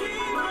you're a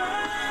keeper.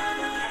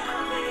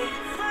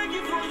 Thank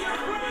you for your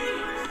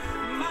grace,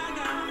 my God.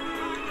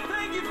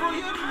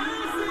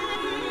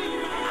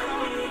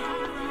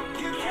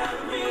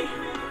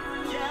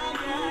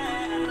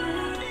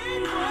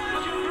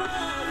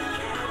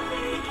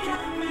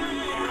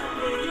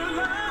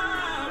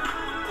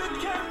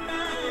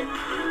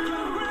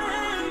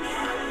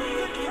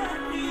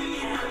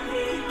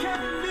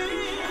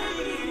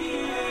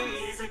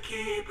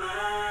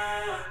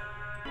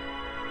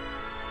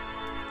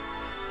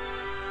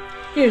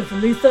 Here's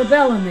Lisa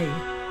Bellamy.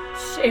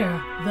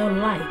 Share the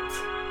light.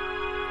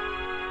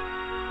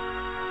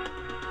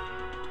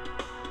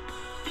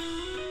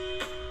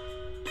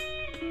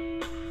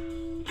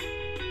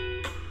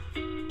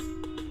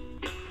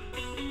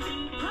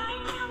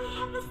 Right now we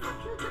have a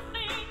second to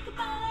think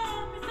about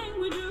everything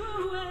we're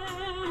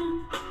doing.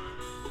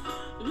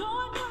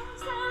 Lord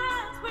knows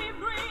that as we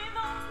breathe,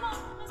 those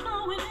moments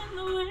blowing in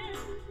the wind.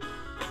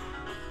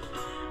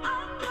 I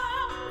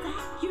know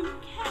that you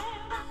care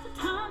about the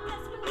time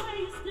that's been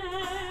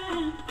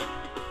wasted,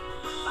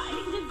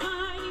 fighting,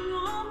 dividing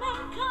all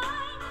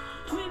mankind.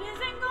 When is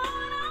it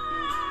gonna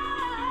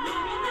end?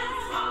 Maybe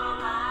this whole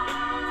life.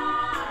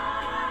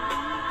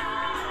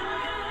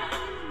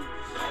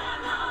 Share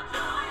the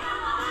joy of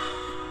life.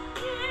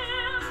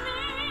 Give me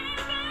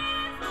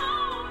this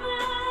moment.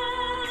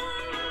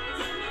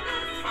 Give me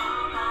this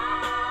whole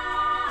life.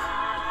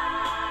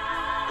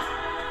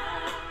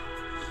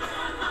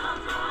 Share the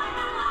joy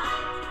of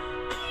life.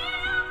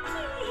 Give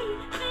me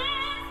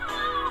this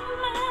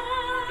moment.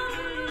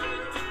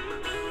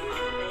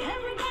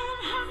 Every man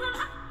has an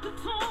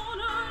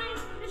opportunity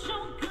to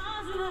show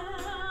God's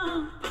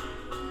love.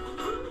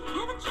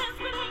 Have a chance,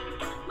 but ain't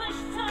got much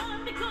time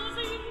because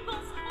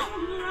evil's on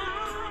the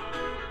rise.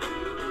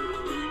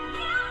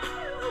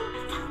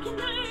 Talking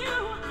to you,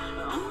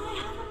 only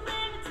have a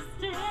minute to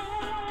stay.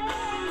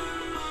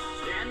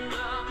 Stand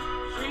up,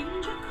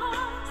 change your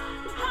course.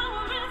 The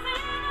power is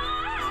in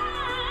our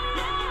hands.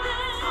 Give me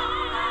this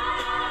moment.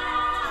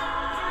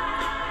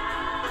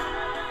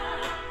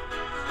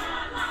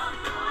 Share the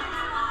joy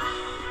of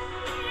life.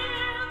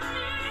 Give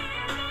me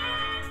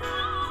this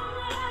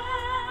moment.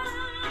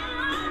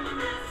 Give me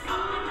this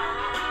moment.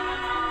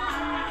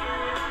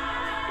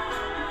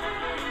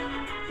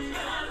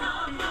 Share the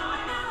joy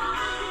of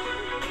life.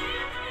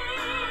 Give me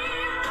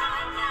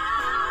right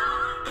now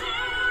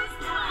this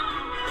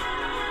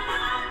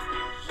moment.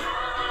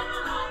 Share the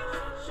light.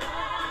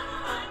 Share the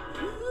light.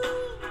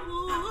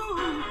 Ooh,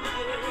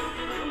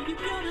 you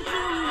gotta do it.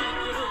 Share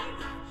the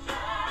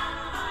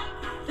light.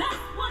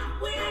 That's what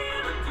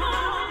we're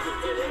called to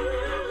do.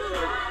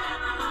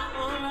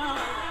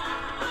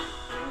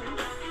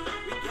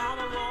 We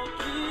gotta walk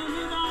in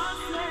it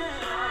ourselves.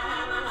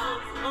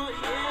 Oh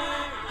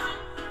yeah.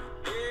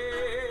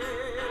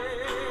 Yes,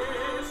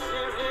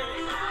 share it.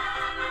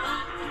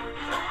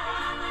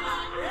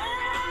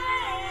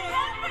 Hey,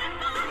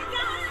 everybody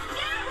gotta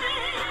share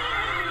it.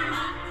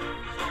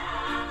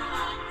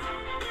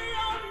 We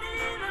all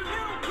need a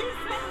little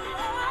piece of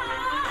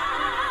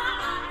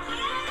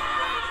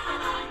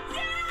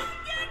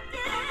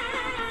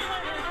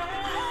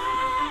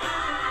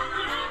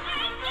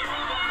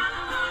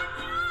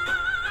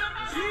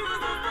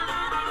Jesus is the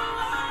light of the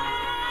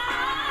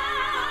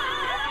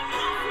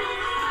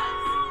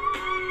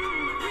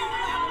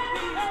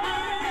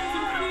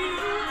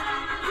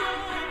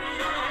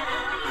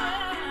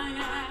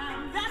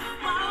That's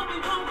why we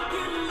want to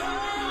give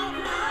love.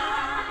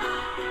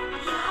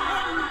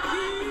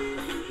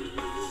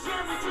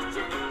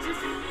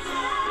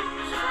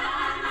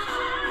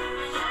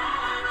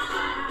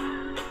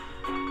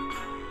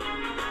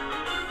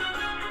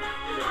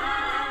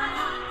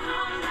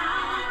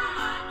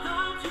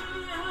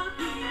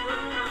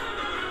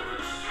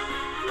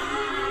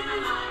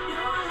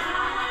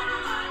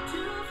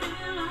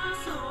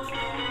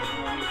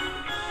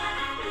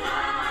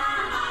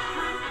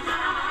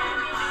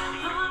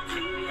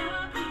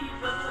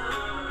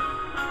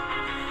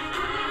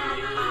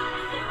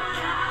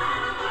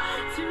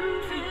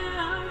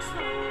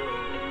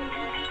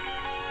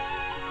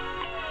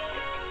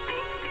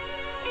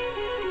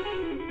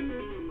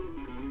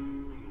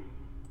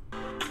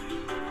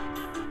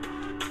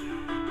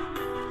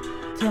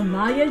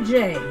 Tamaya J.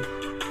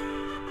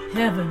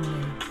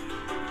 Heavenly.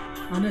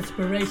 On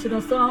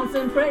Inspirational Songs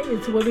and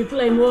Praise, where we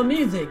play more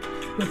music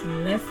with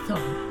less talk.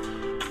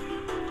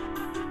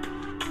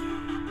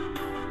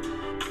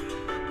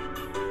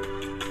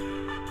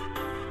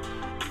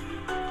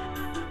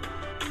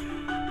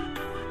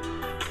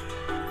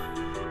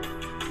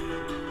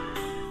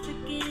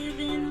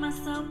 Forgiving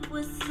myself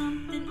was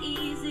something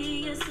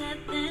easier said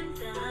than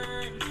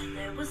done.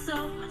 There was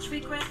so much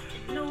regret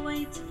and no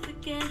way to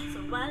forget, so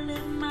I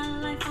lived my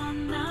life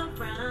on the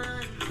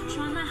run,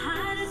 trying to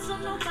hide it so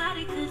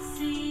nobody could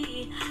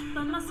see.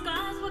 But my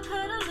scars were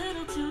cut a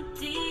little too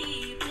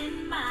deep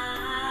in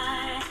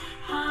my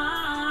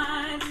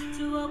heart.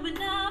 To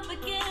open up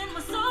again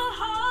was so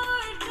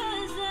hard,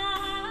 'cause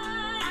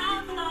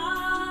I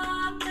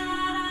thought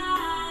that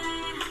I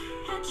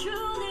had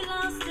truly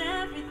lost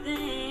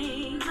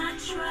everything. My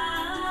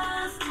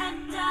trust had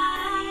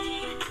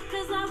died,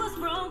 'cause I was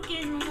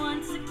broken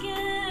once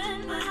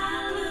again. When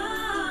I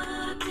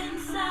looked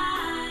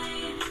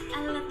inside, I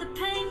let the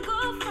pain go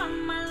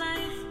from my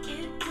life.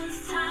 It was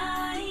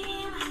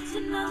time to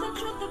know the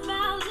truth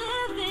about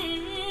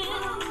living.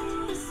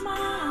 The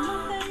smile on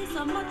my face,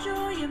 all my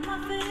joy and my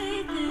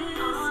faith is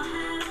all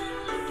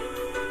heavenly.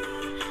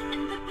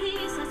 And the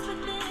peace that's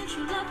within,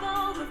 true love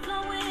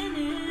overflowing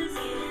is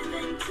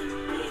given to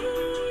me.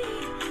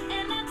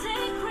 And I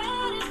take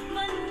credit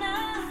for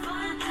not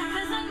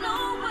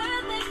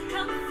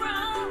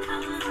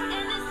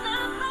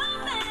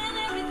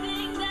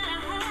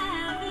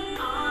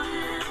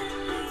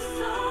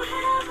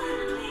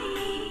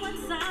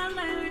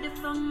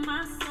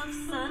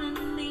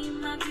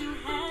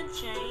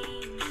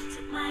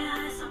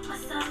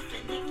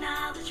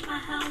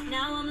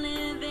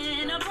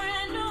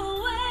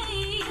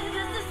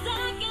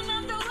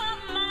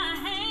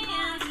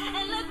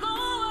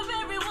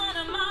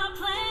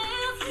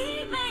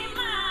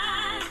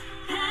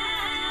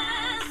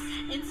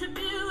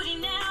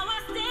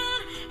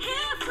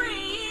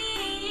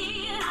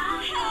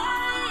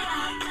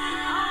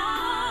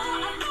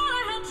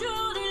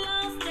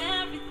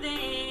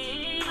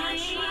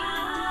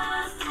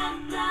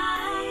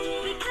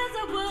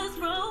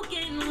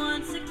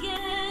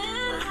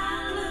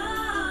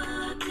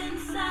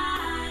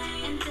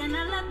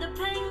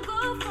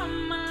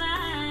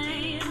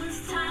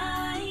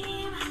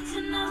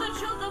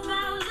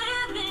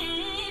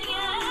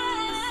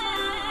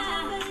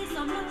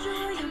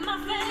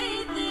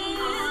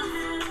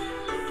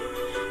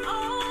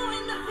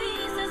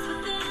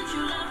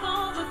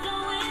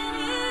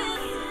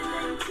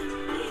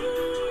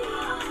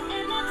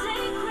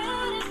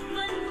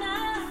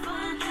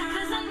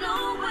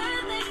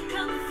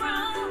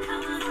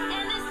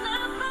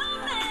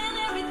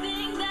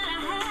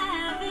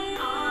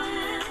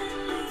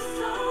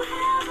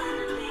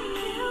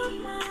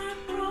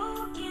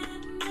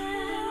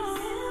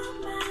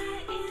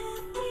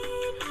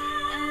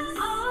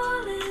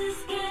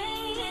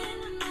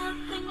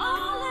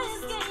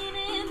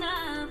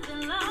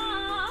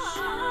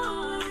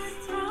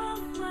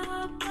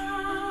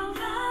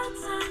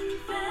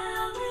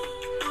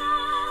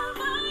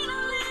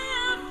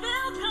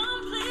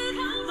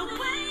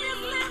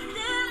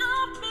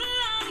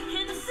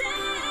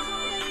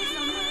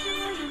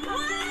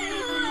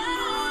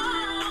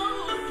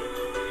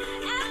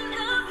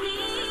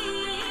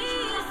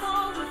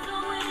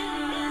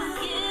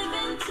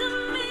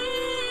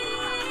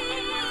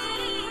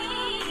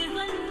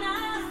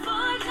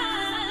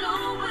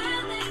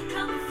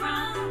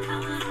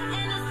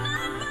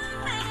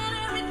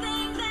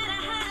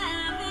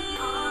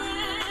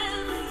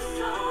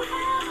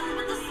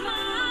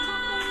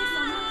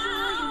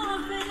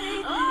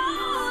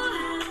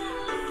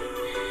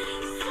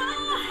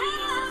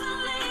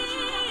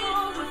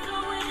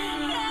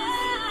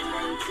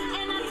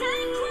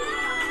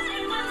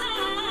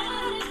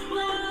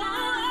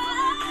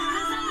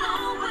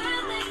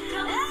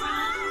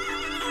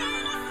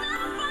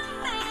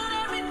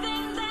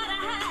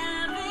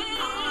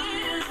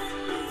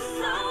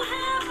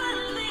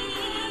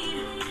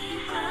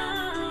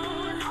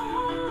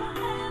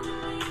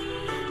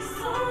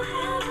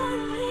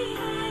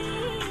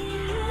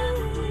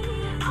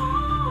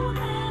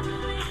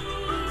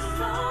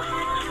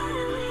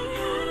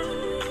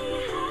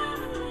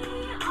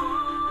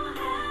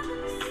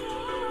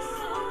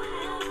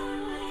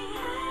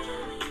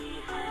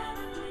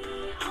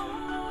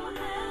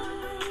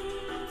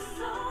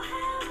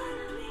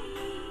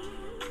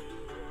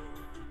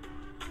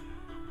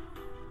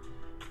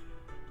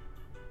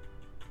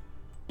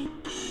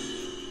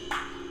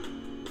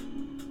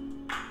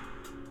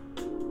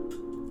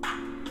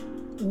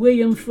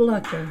William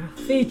Flucker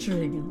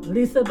featuring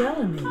Lisa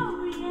Bellamy,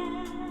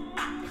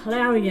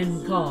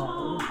 Clarion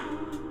Call.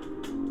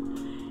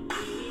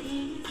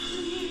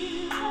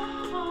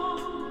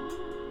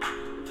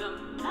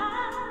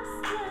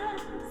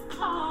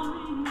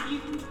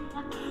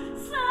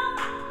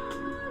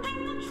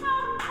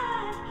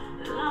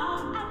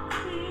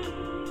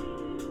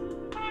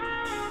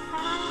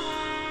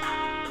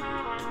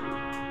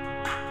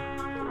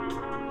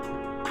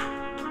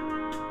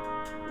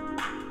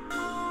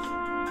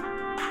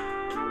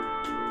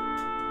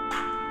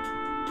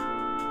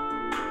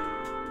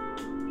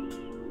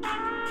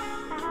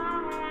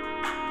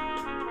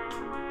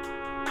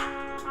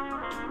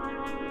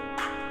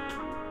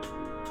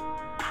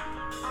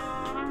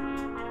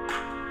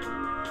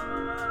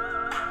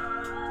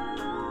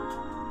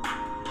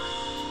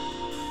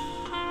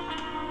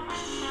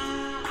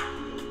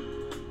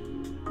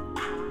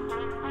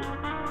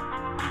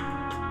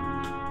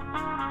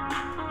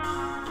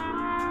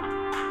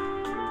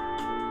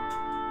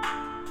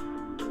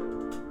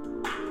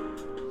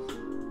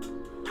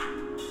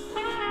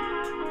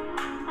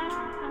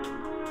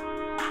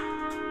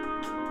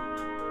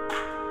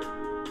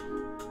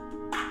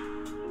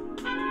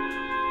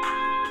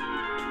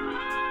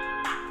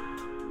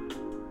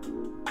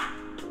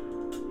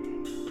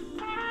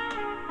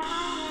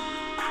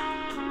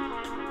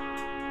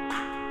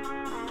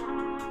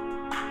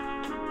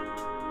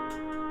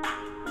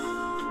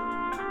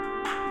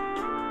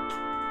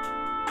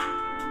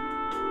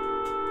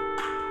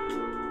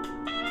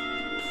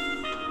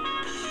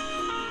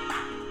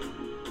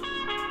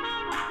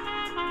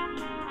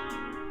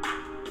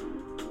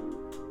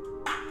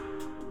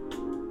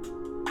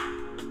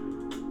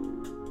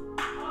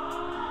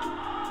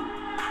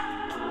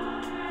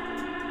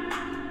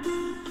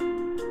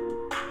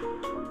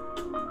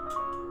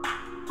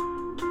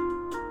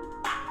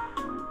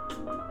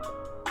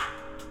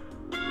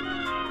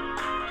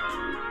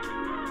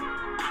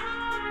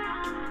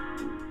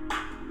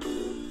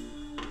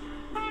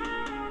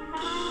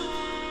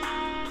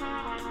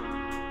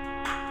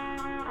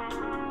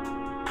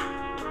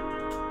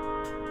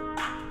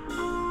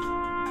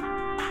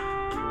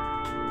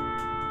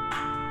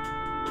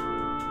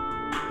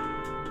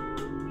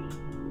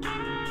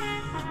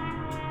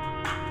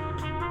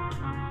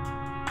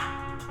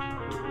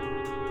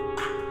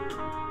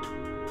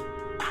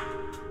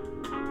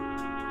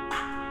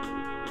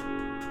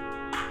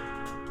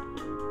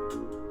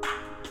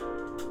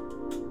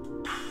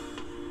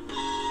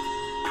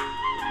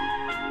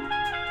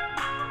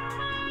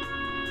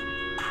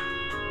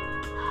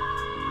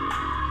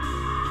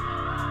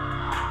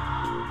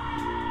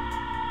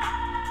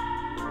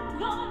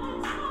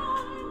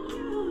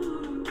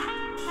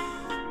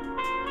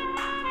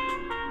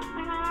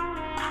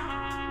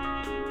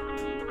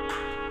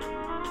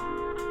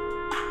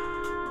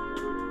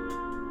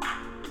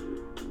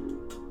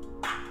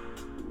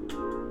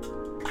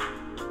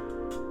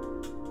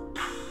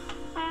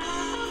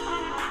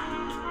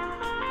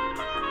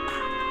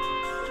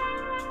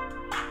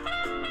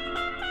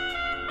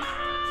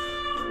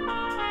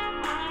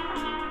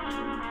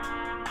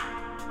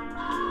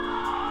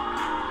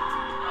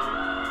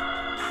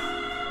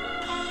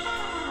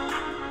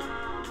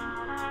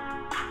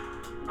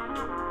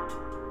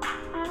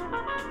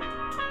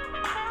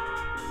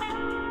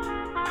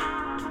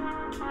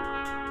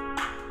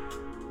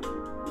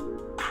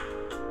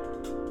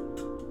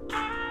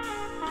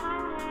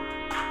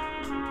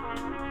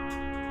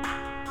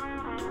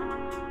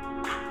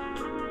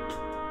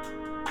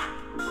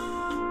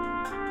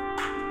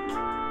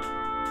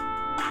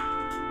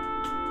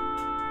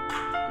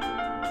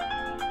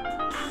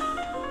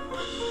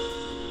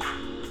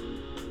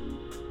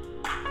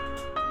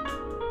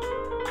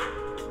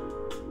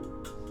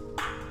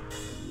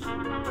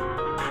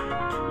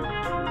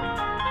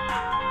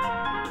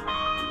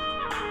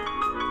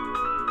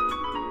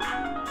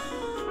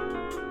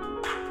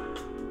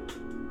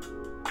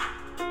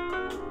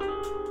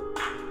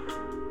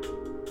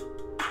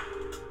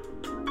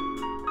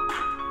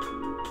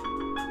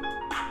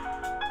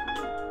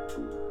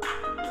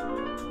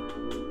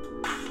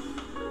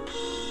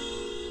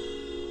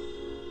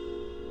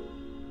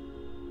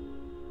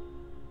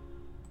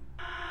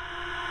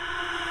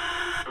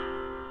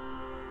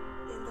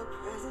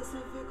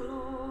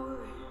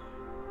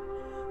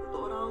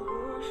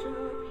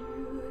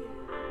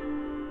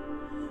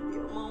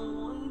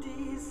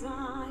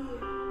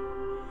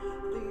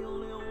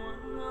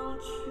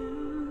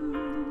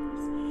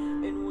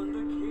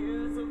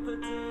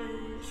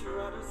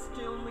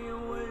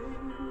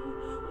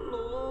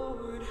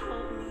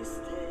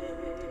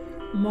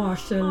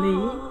 Marsha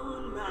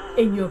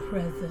Lee, in your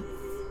presence.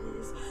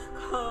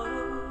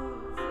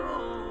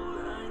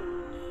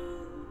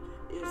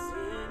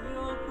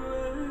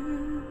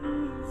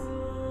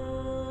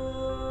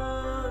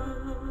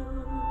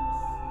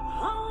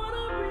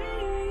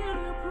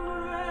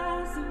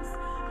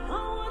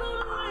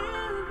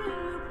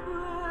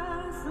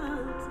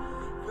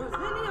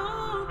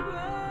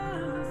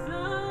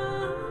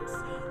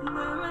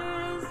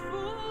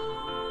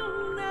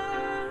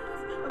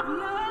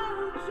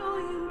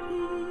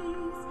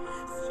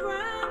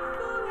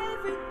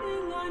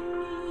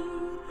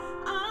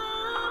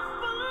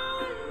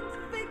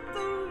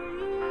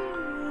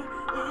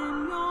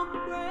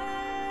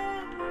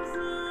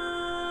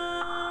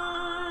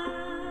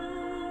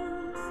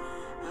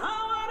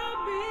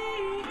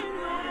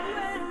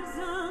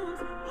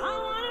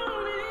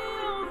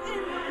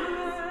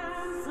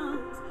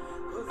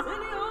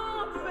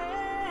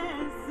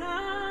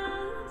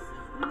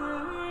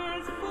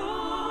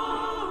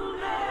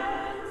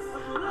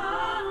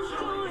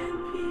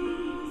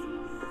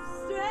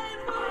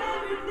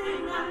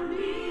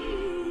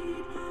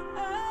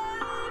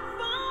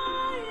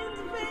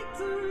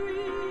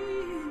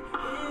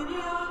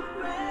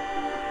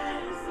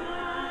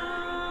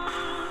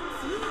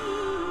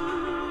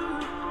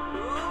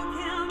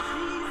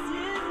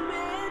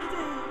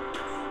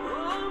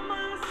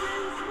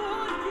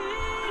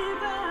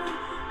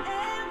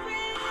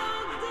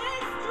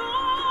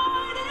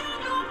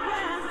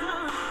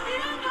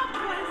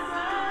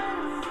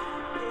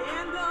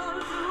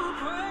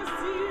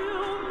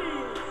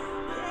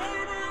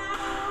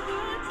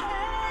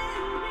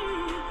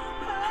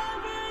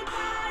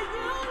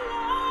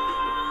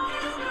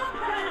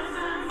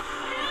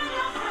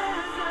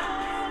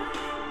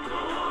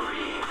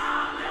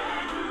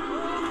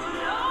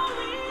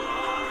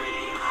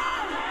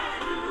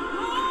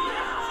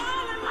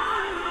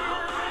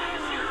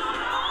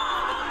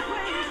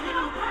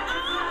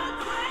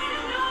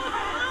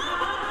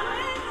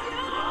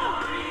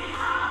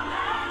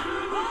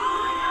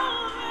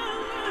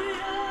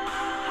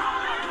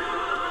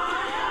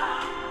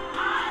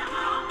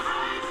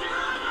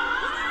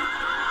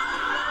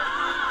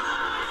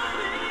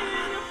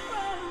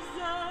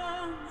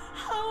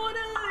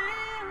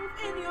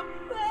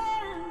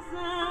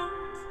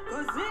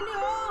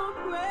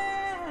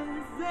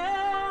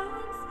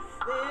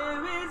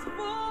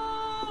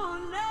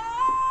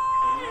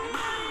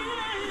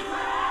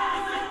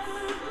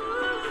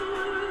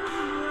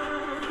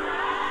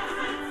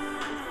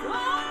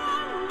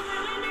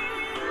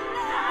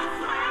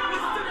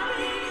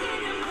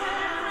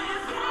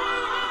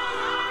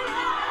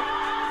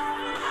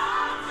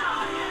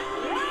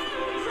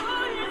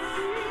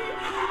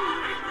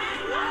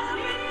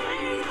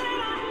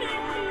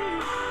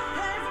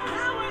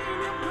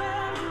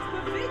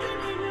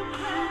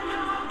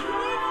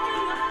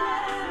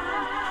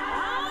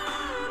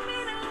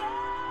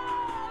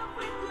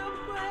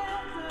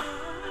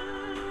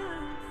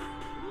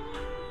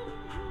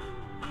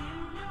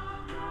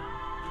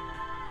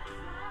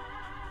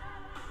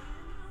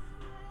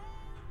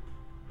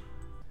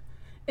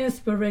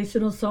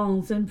 Inspirational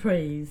songs and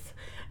praise.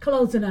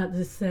 Closing out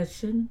this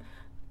session,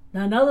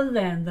 none other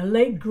than the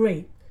late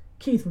great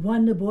Keith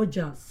Wonderboy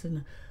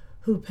Johnson,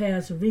 who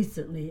passed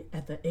recently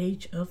at the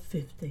age of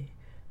 50.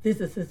 This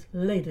is his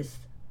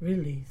latest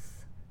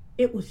release.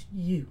 It Was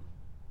You,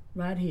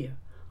 right here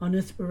on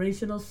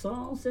Inspirational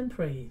Songs and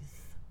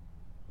Praise.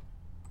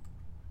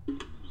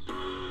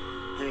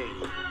 Hey,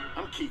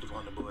 I'm Keith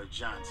Wonderboy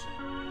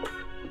Johnson.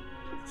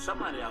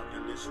 Somebody out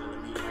there listening to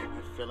me might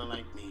be feeling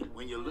like me.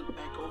 When you look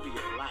back over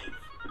your life,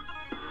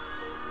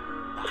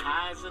 the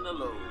highs and the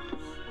lows,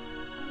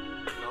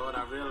 Lord,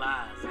 I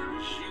realize it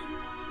was you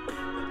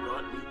that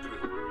brought me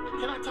through.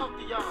 Can I talk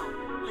to y'all?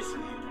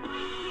 Listen here.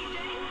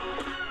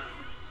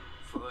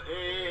 For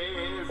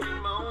every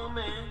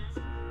moment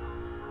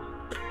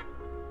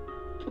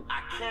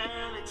I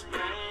can't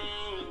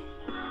explain,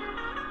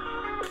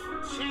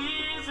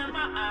 tears in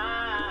my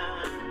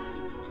eyes,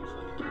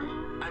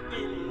 I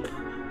didn't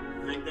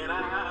think that I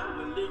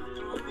would live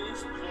through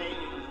this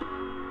pain.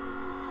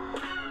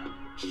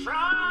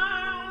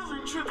 Trials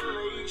and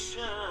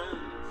tribulations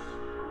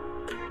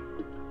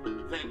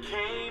that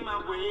came my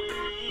way,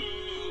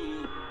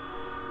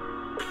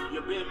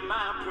 you've been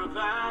my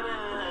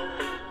provider,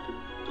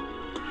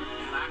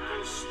 and I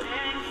can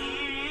stand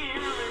here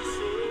and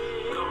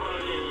say,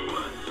 Lord, it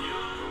was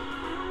you,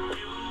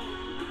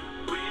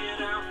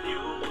 without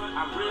you,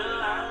 I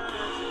realize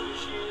it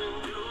was you,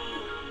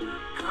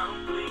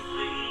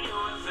 completely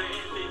yours,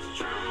 and it's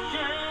true,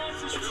 yes,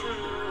 it's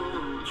true,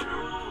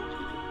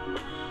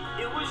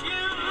 it was you.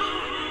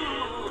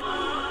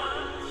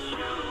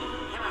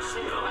 Can I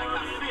say it like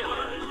I feel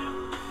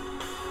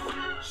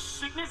it?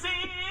 Sickness in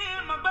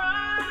my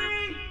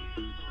body,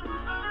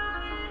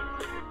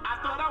 I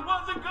thought I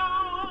wasn't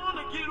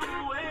gonna get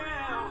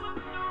well,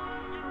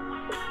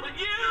 but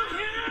you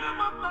healed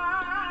my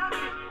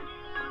body,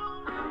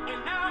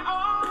 and now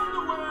all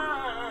the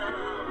world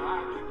I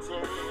can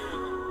tell.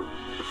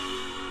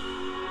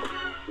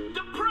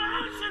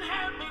 Depression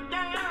had me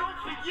down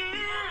for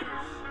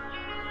years.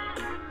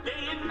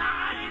 Day and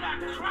night I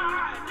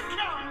cried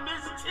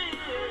countless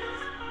tears,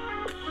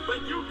 but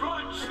you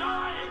brought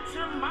joy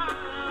into my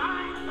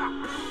life.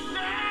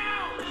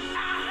 Now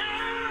I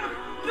have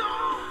no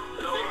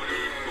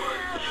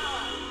fear.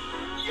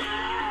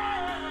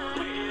 Yeah.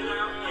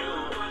 Without you,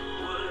 what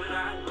would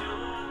I do?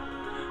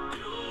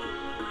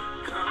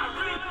 I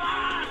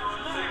realize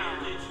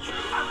that it's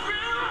true. I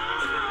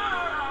realize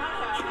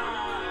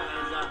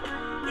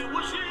it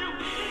was you.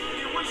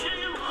 It was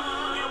you.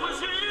 It was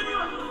you.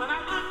 When I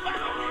look back,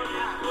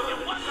 it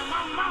wasn't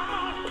my mama,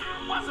 it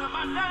wasn't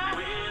my dad.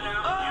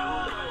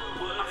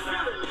 I'm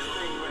feeling this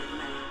thing right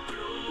now.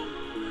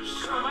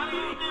 Somebody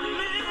ain't been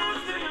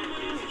listening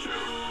to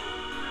me.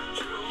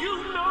 You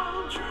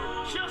know,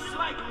 just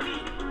like me,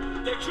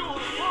 that you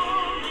were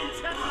born in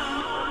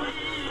testimony.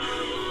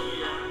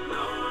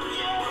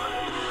 Yeah.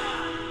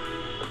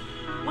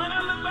 When I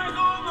look back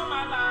over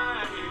my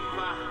life,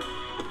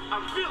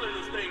 I'm feeling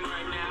this thing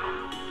right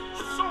now.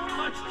 So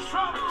much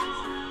troubles,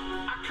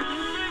 I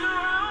couldn't figure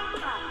out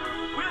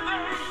where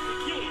they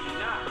begin.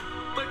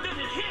 But then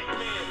it hit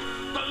me.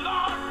 The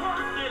Lord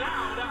worked it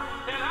out.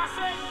 And I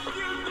said,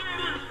 you did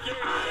it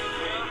again. I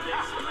can't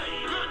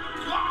explain. Good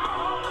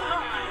God.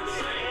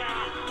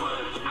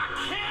 I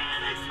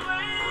can't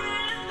explain.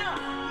 No.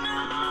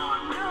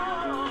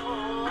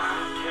 I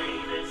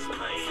can't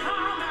explain.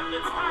 Time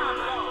after time,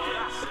 Lord,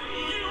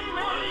 you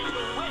made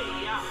the way.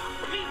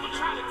 People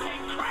try to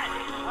take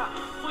credit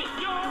for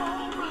your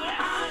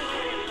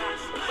blessing.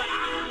 But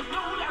I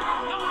know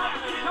that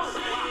it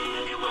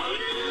was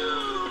you.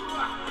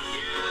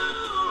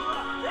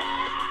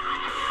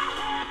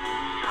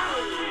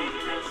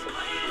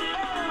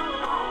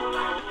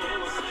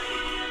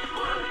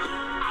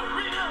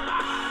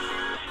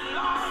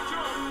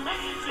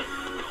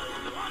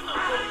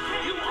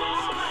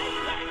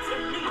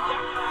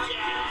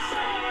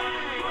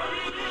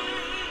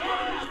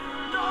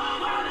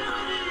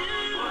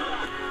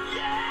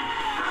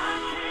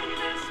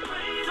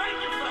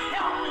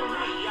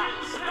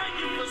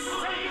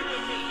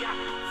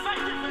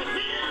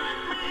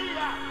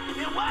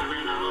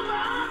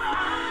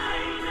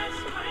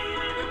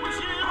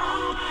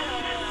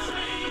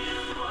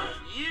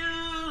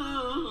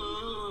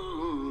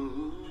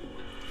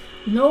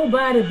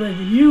 Nobody but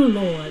you,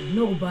 Lord.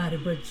 Nobody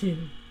but you.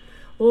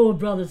 Oh,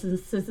 brothers and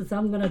sisters,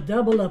 I'm going to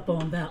double up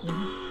on that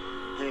one.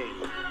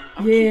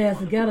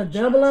 Yes, got to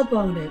double up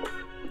on it.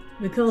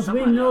 Because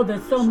we know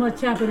that so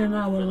much happened in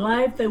our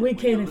life that we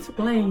can't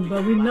explain.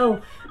 But we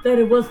know that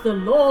it was the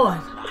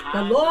Lord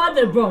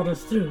that brought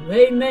us through.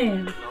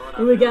 Amen.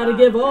 And we got to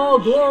give all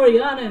glory,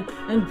 honor,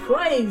 and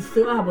praise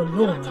to our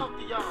Lord.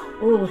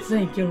 Oh,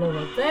 thank you,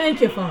 Lord.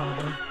 Thank you,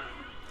 Father.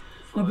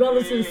 My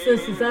brothers and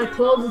sisters, that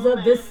closes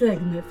up this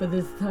segment for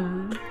this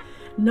time.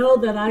 Know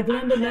that I,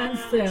 Glenda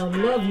Mansell,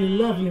 love you,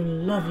 love you,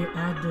 love you,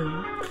 I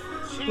do.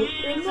 But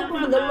remember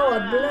when the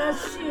Lord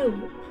bless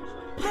you,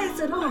 pass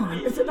it on.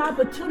 It's an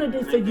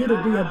opportunity for you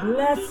to be a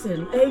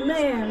blessing.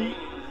 Amen.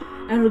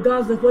 And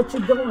regardless of what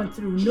you're going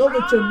through, know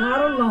that you're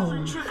not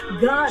alone.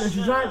 God is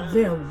right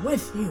there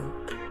with you.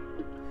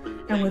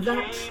 And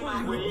without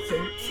trials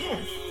and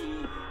tests,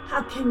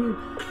 how can you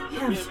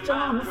have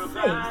strong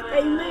faith?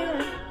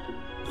 Amen.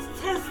 It's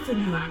testing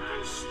you.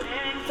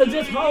 So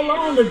just hold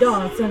on to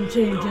God's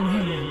unchanging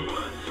hand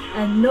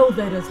and know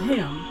that it's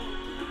Him.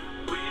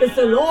 It's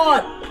the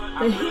Lord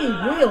that He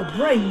will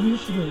bring you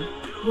through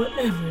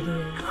whatever it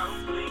is.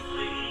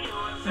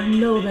 And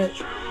know that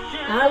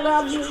I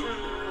love you,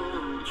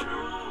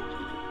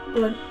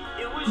 but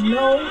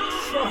know,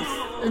 trust,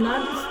 and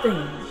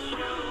understand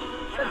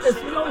that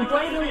there's no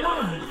greater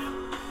love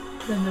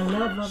than the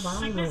love of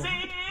our Lord.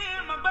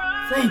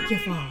 Thank you,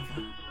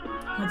 Father.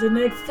 Until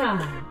next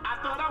time,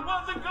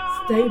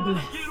 stay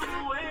blessed.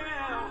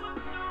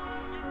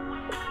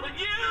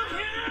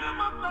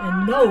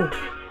 And know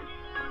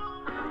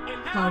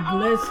how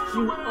blessed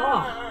you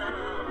are.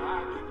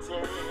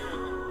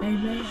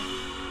 Amen.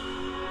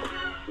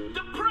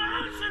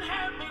 Depression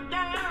had me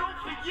down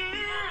for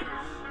years.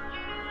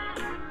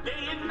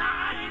 Day and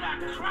night I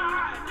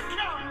cried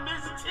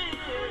countless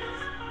tears.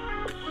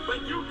 But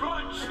you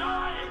brought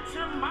joy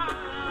into my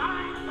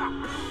life.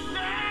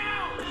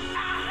 Now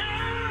I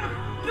have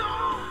no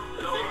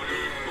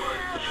fear.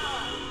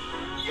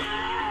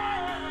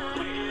 Yeah.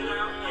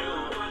 Without you,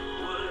 what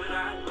would I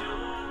do?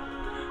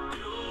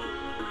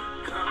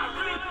 I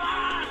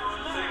realize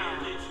that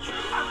it's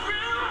true. I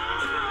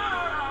realize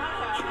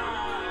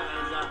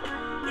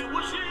it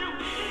was you.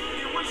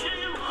 It was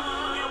you.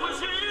 It was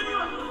you.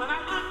 When I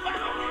look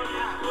back,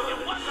 it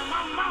wasn't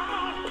my mama.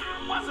 It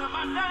wasn't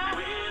my dad.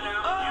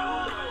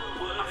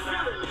 I'm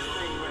feeling this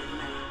thing right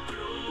now.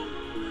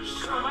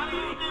 Somebody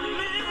ain't been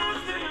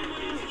listening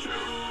to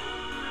me.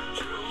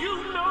 You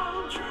know,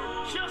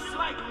 just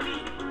like me,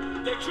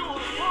 that you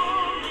were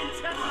born in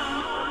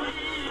testimony.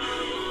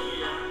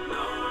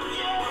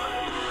 Yeah.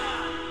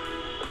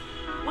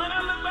 When I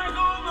look back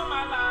over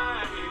my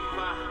life,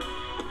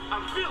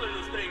 I'm feeling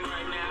this thing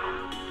right now.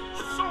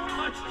 So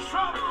much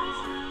troubles,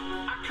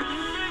 I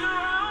couldn't figure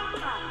out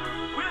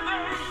where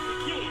they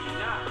begin.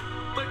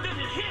 But then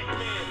it hit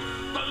me.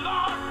 The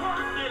Lord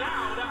worked it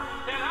out.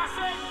 And I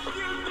said,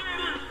 you did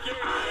it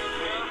again. I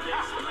can't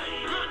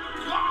explain. Good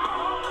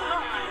God.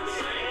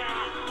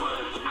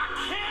 I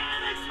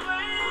can't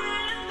explain.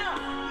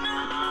 No.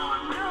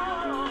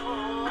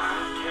 I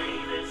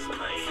can't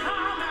explain.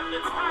 Time after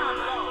time,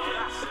 Lord,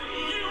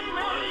 you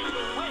made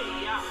a way.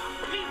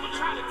 People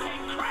try to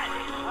take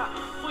credit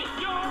for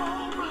your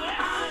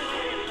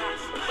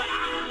blessings. But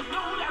I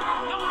know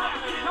that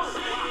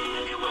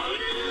it was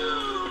you.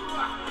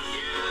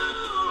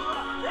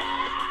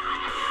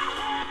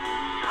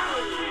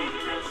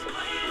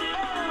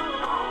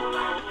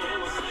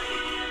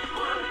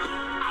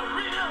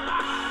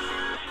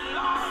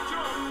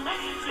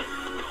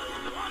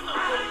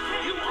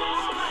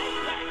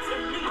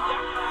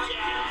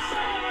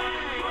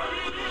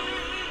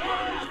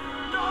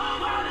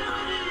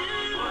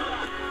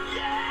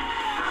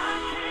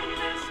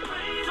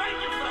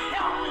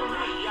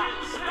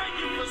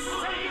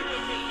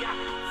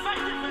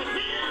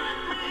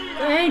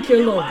 Thank you,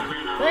 Lord.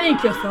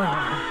 Thank you,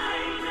 Father.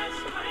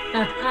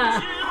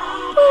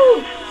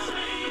 Woo.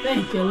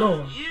 Thank you,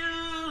 Lord.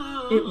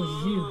 It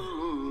was you.